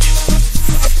bumnandi.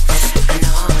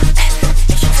 No,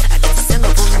 senga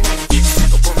bumnandi,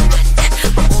 bumnandi,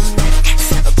 bumnandi,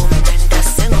 bumnandi,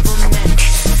 senga bumnandi.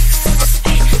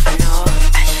 No,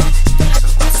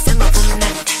 senga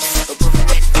bumnandi,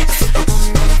 bumnandi,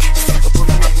 bumnandi,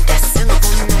 bumnandi, senga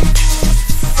bumnandi.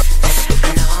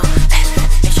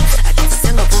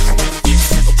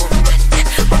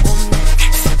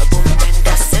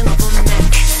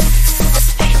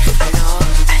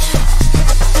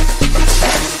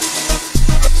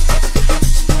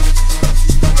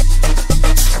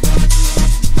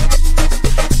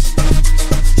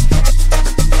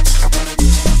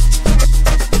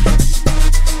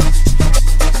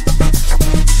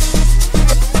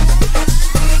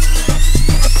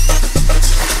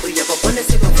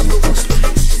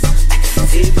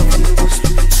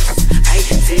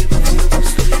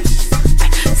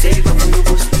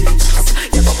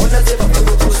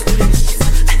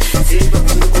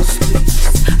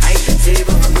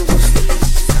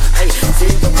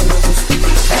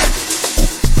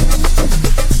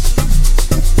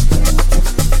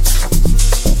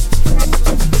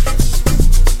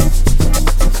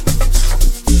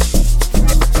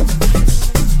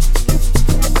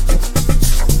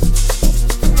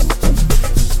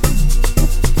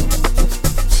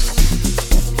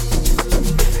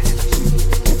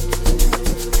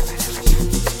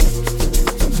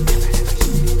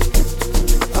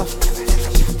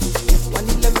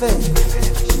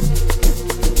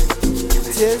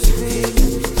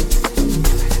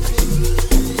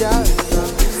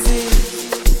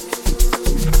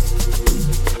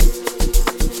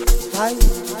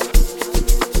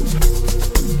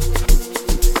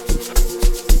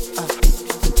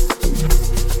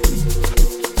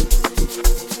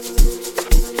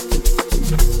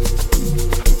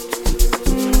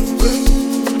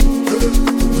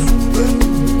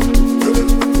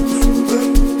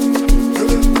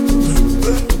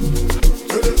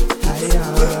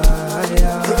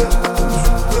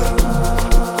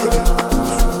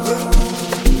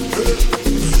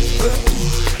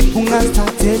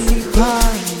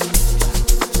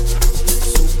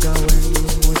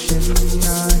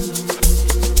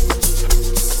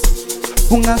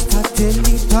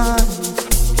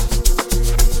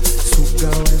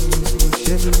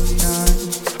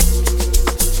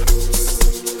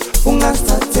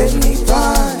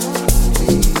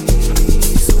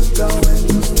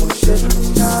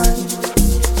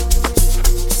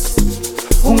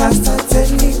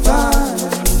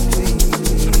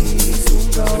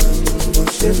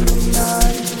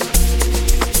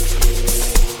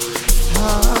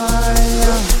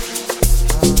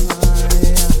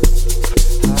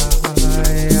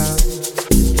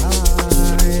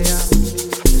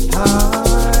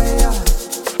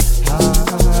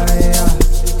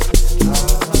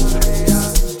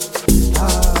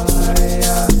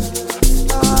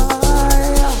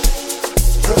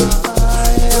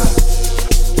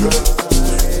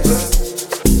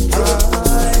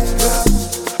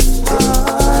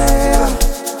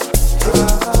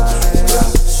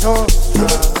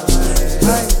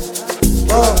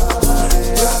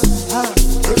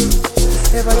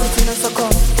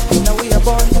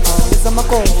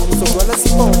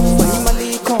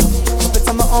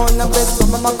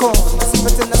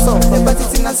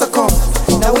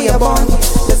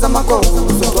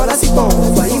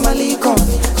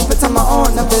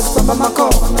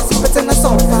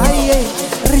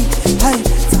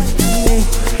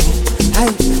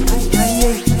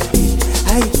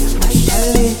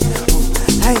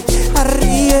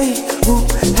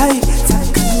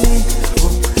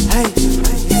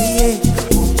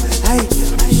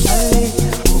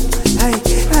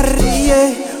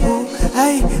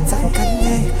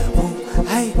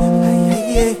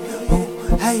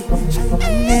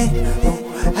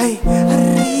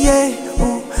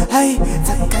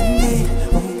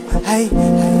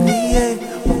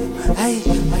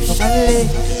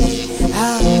 Hey,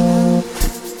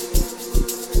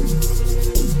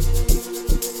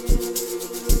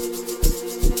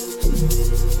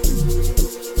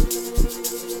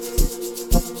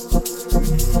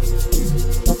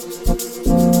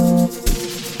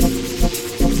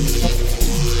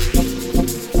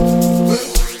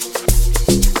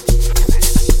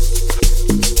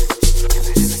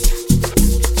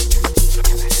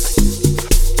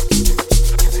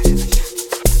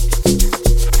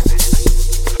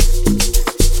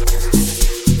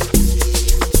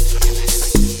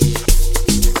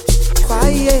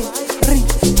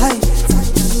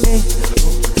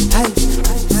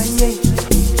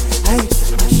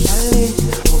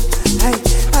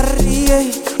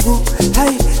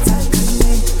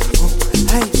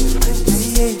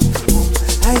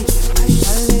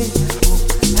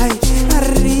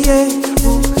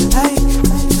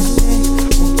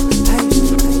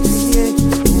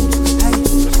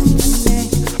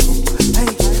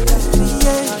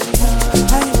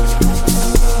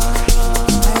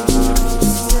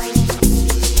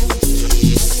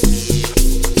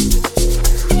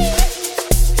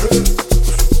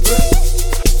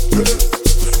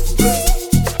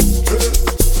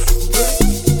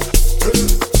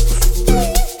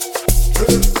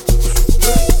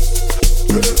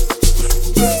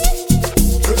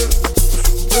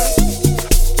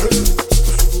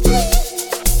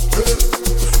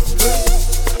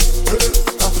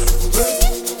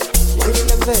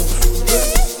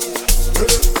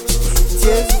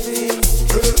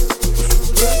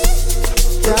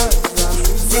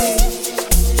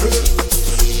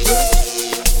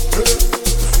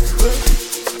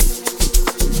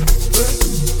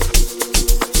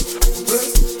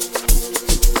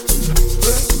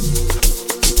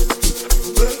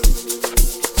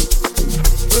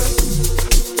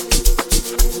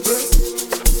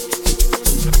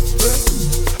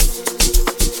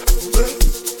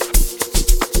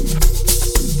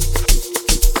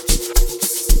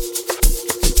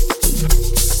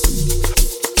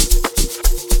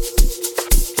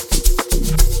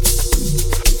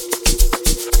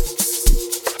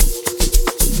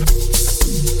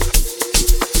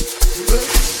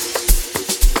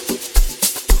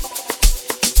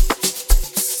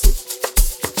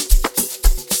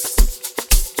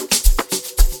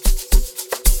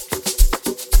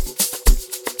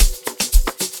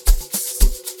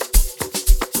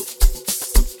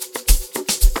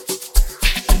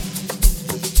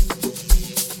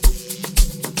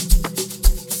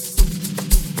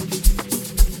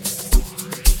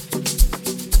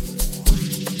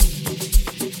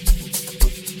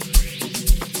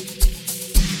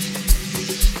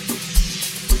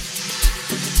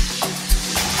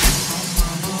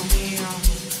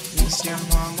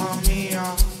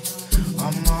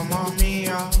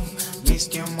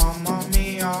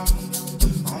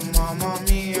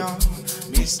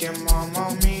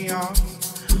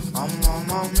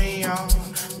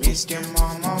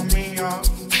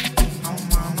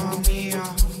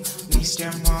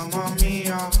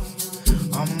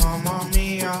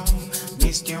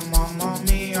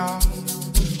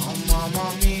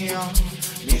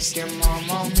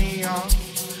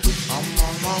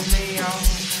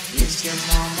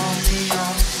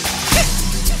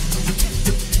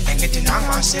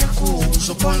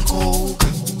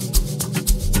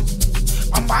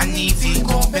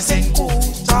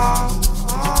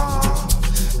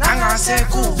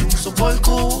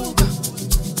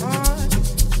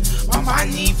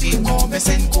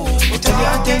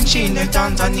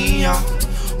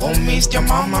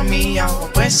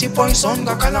 Poison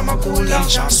kakala makula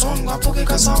Chanson kapuke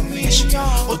kasamisha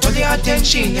Utoli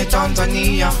attention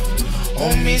Tanzania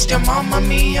Oh Mr. Mamma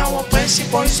Mia Wapresi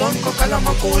poison kakala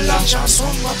makula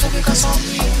Chanson kapuke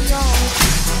kasamisha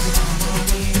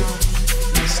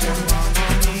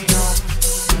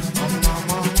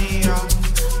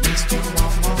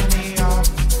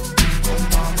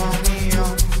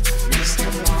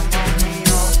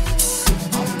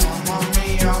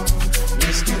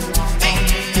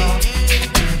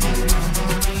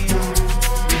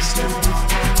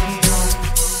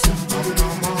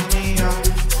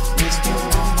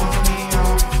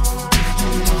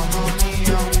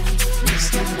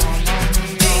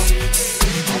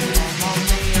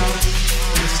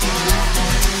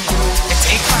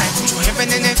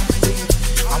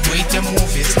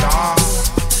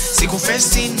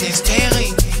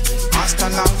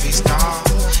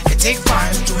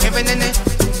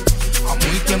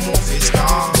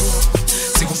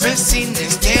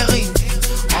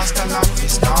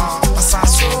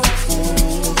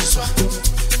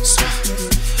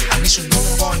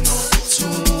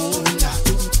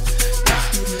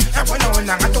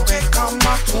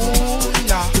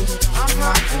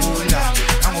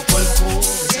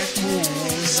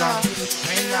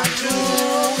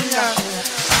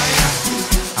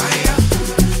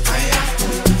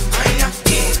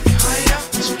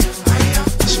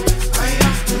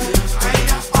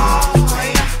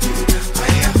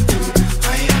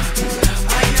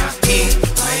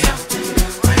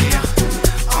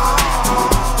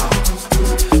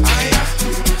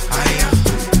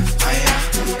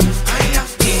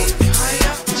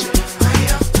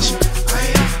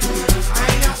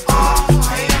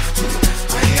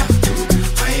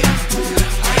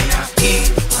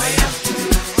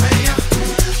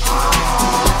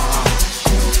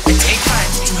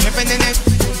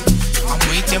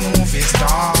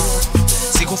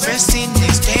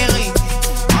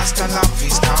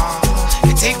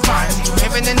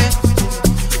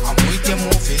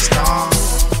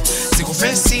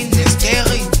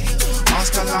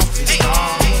Master love is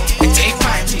star. It take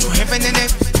time to heaven and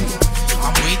earth.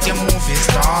 I'm with your movie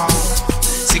star.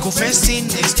 Sigo first in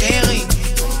the staring.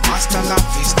 Master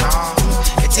love is star.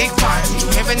 It take time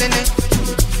to heaven and earth.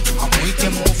 I'm with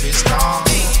your movie star.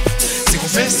 Sigo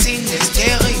first in the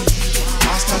staring.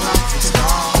 Master love is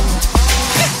star.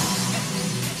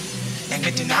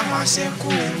 Nengithi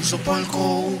nangasenkulu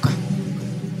upolkoka.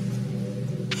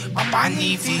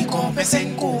 Mapani viko bese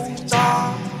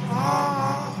Nkukza.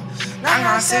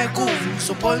 Nangasenkulu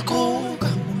upolkoka.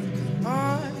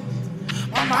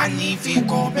 Mapani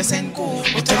viko bese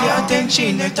Nkukza. Uthole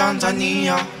attention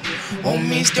eTanzania. Oh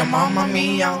Mr. Mamma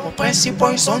Mia, oppressi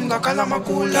poison gakala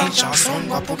magula. Chanson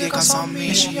gapokeka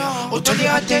samisha. Uthole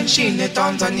attention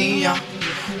eTanzania.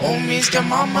 Oh Mr.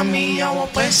 Mamma Mia,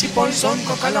 oppressi poison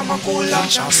gakala magula.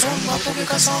 Chanson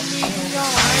gapokeka samisha.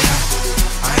 Aya,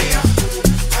 aya,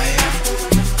 aya,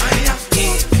 aya,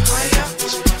 aya, aya,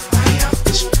 aya,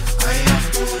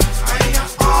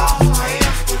 oh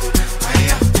aya, aya,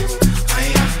 aya,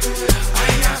 aya,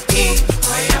 aya,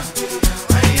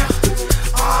 aya.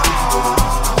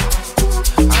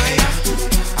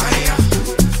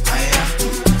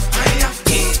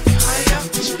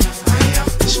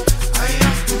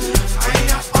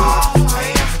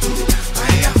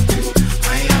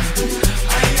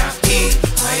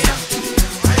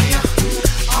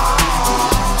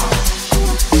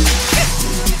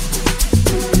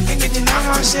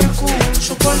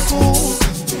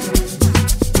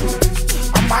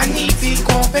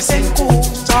 Magnifico bese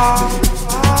Nkukza.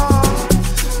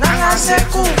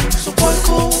 Nangasenkulu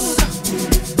supolkuka.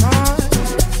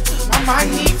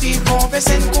 Magnifico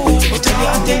bese Nkukza. Uthole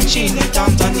attention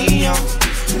eTanzania.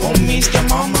 Oh Mr.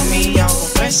 Mamma Mia,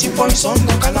 oppressi poison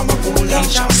gakala magula.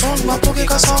 Chanson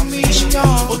gapokeka samisha.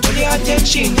 Uthole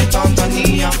attention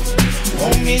eTanzania.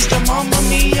 Oh Mr. Mamma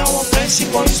Mia, oppressi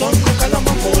poison gakala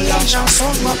magula.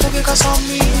 Chanson gapokeka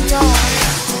samisha.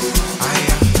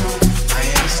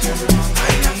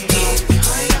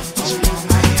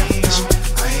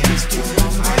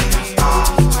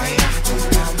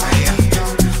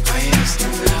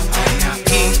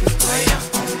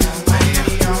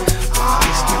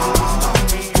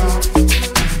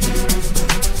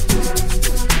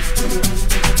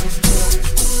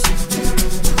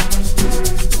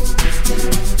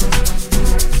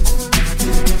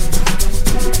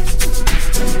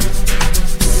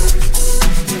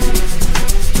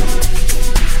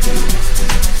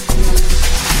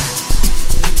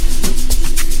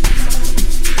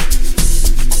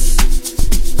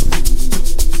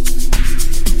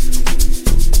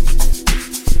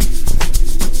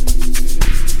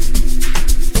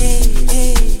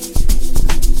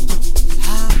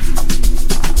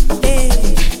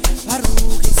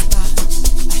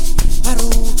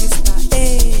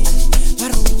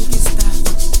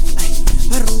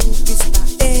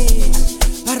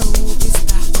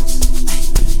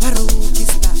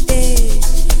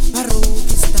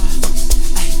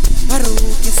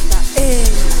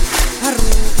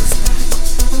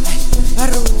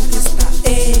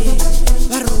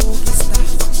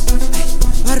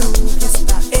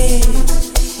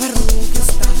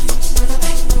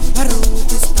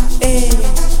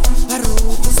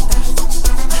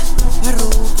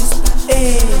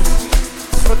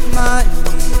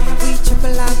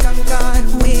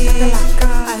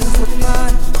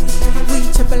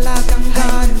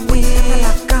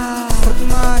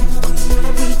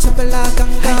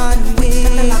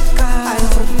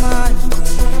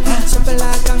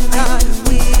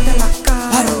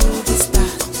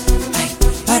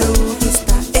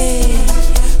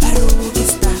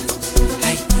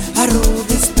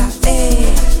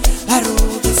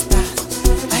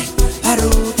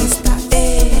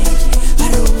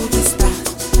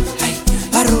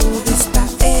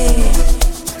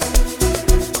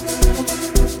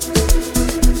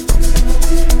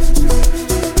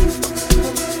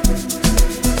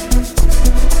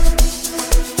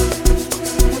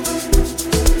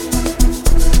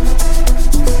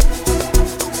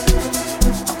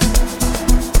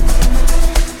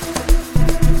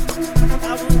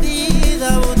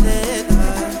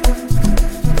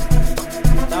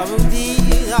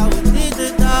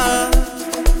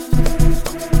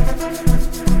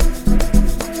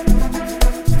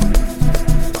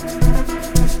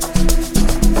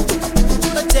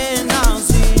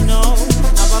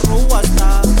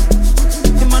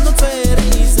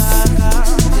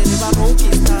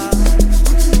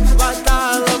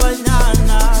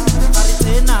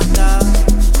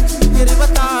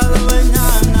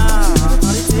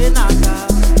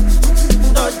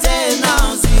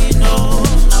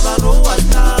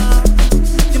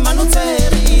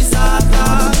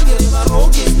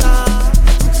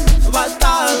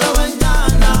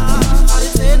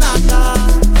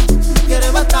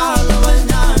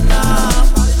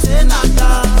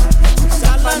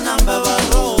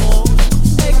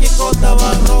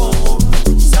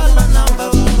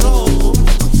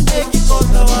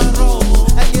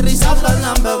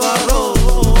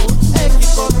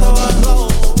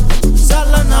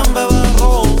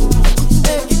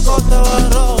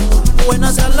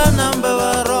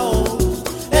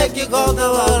 gota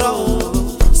varo,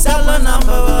 sala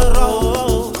namba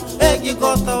varo, egi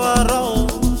gota varo.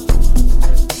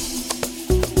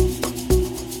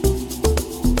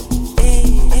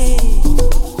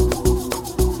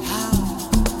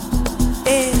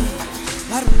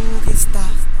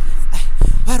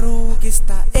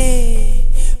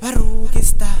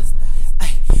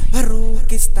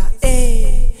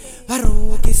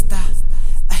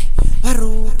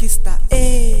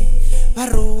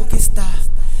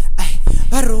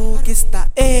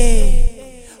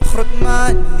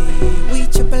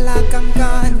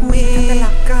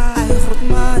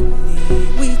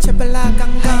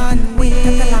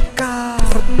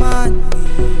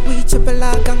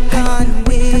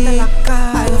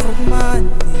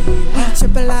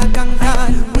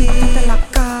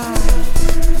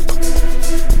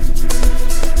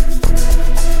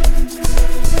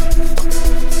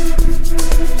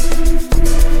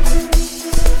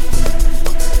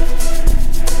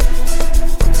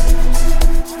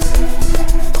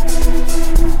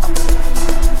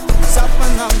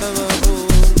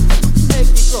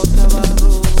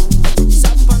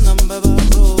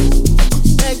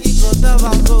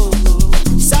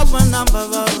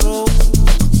 Number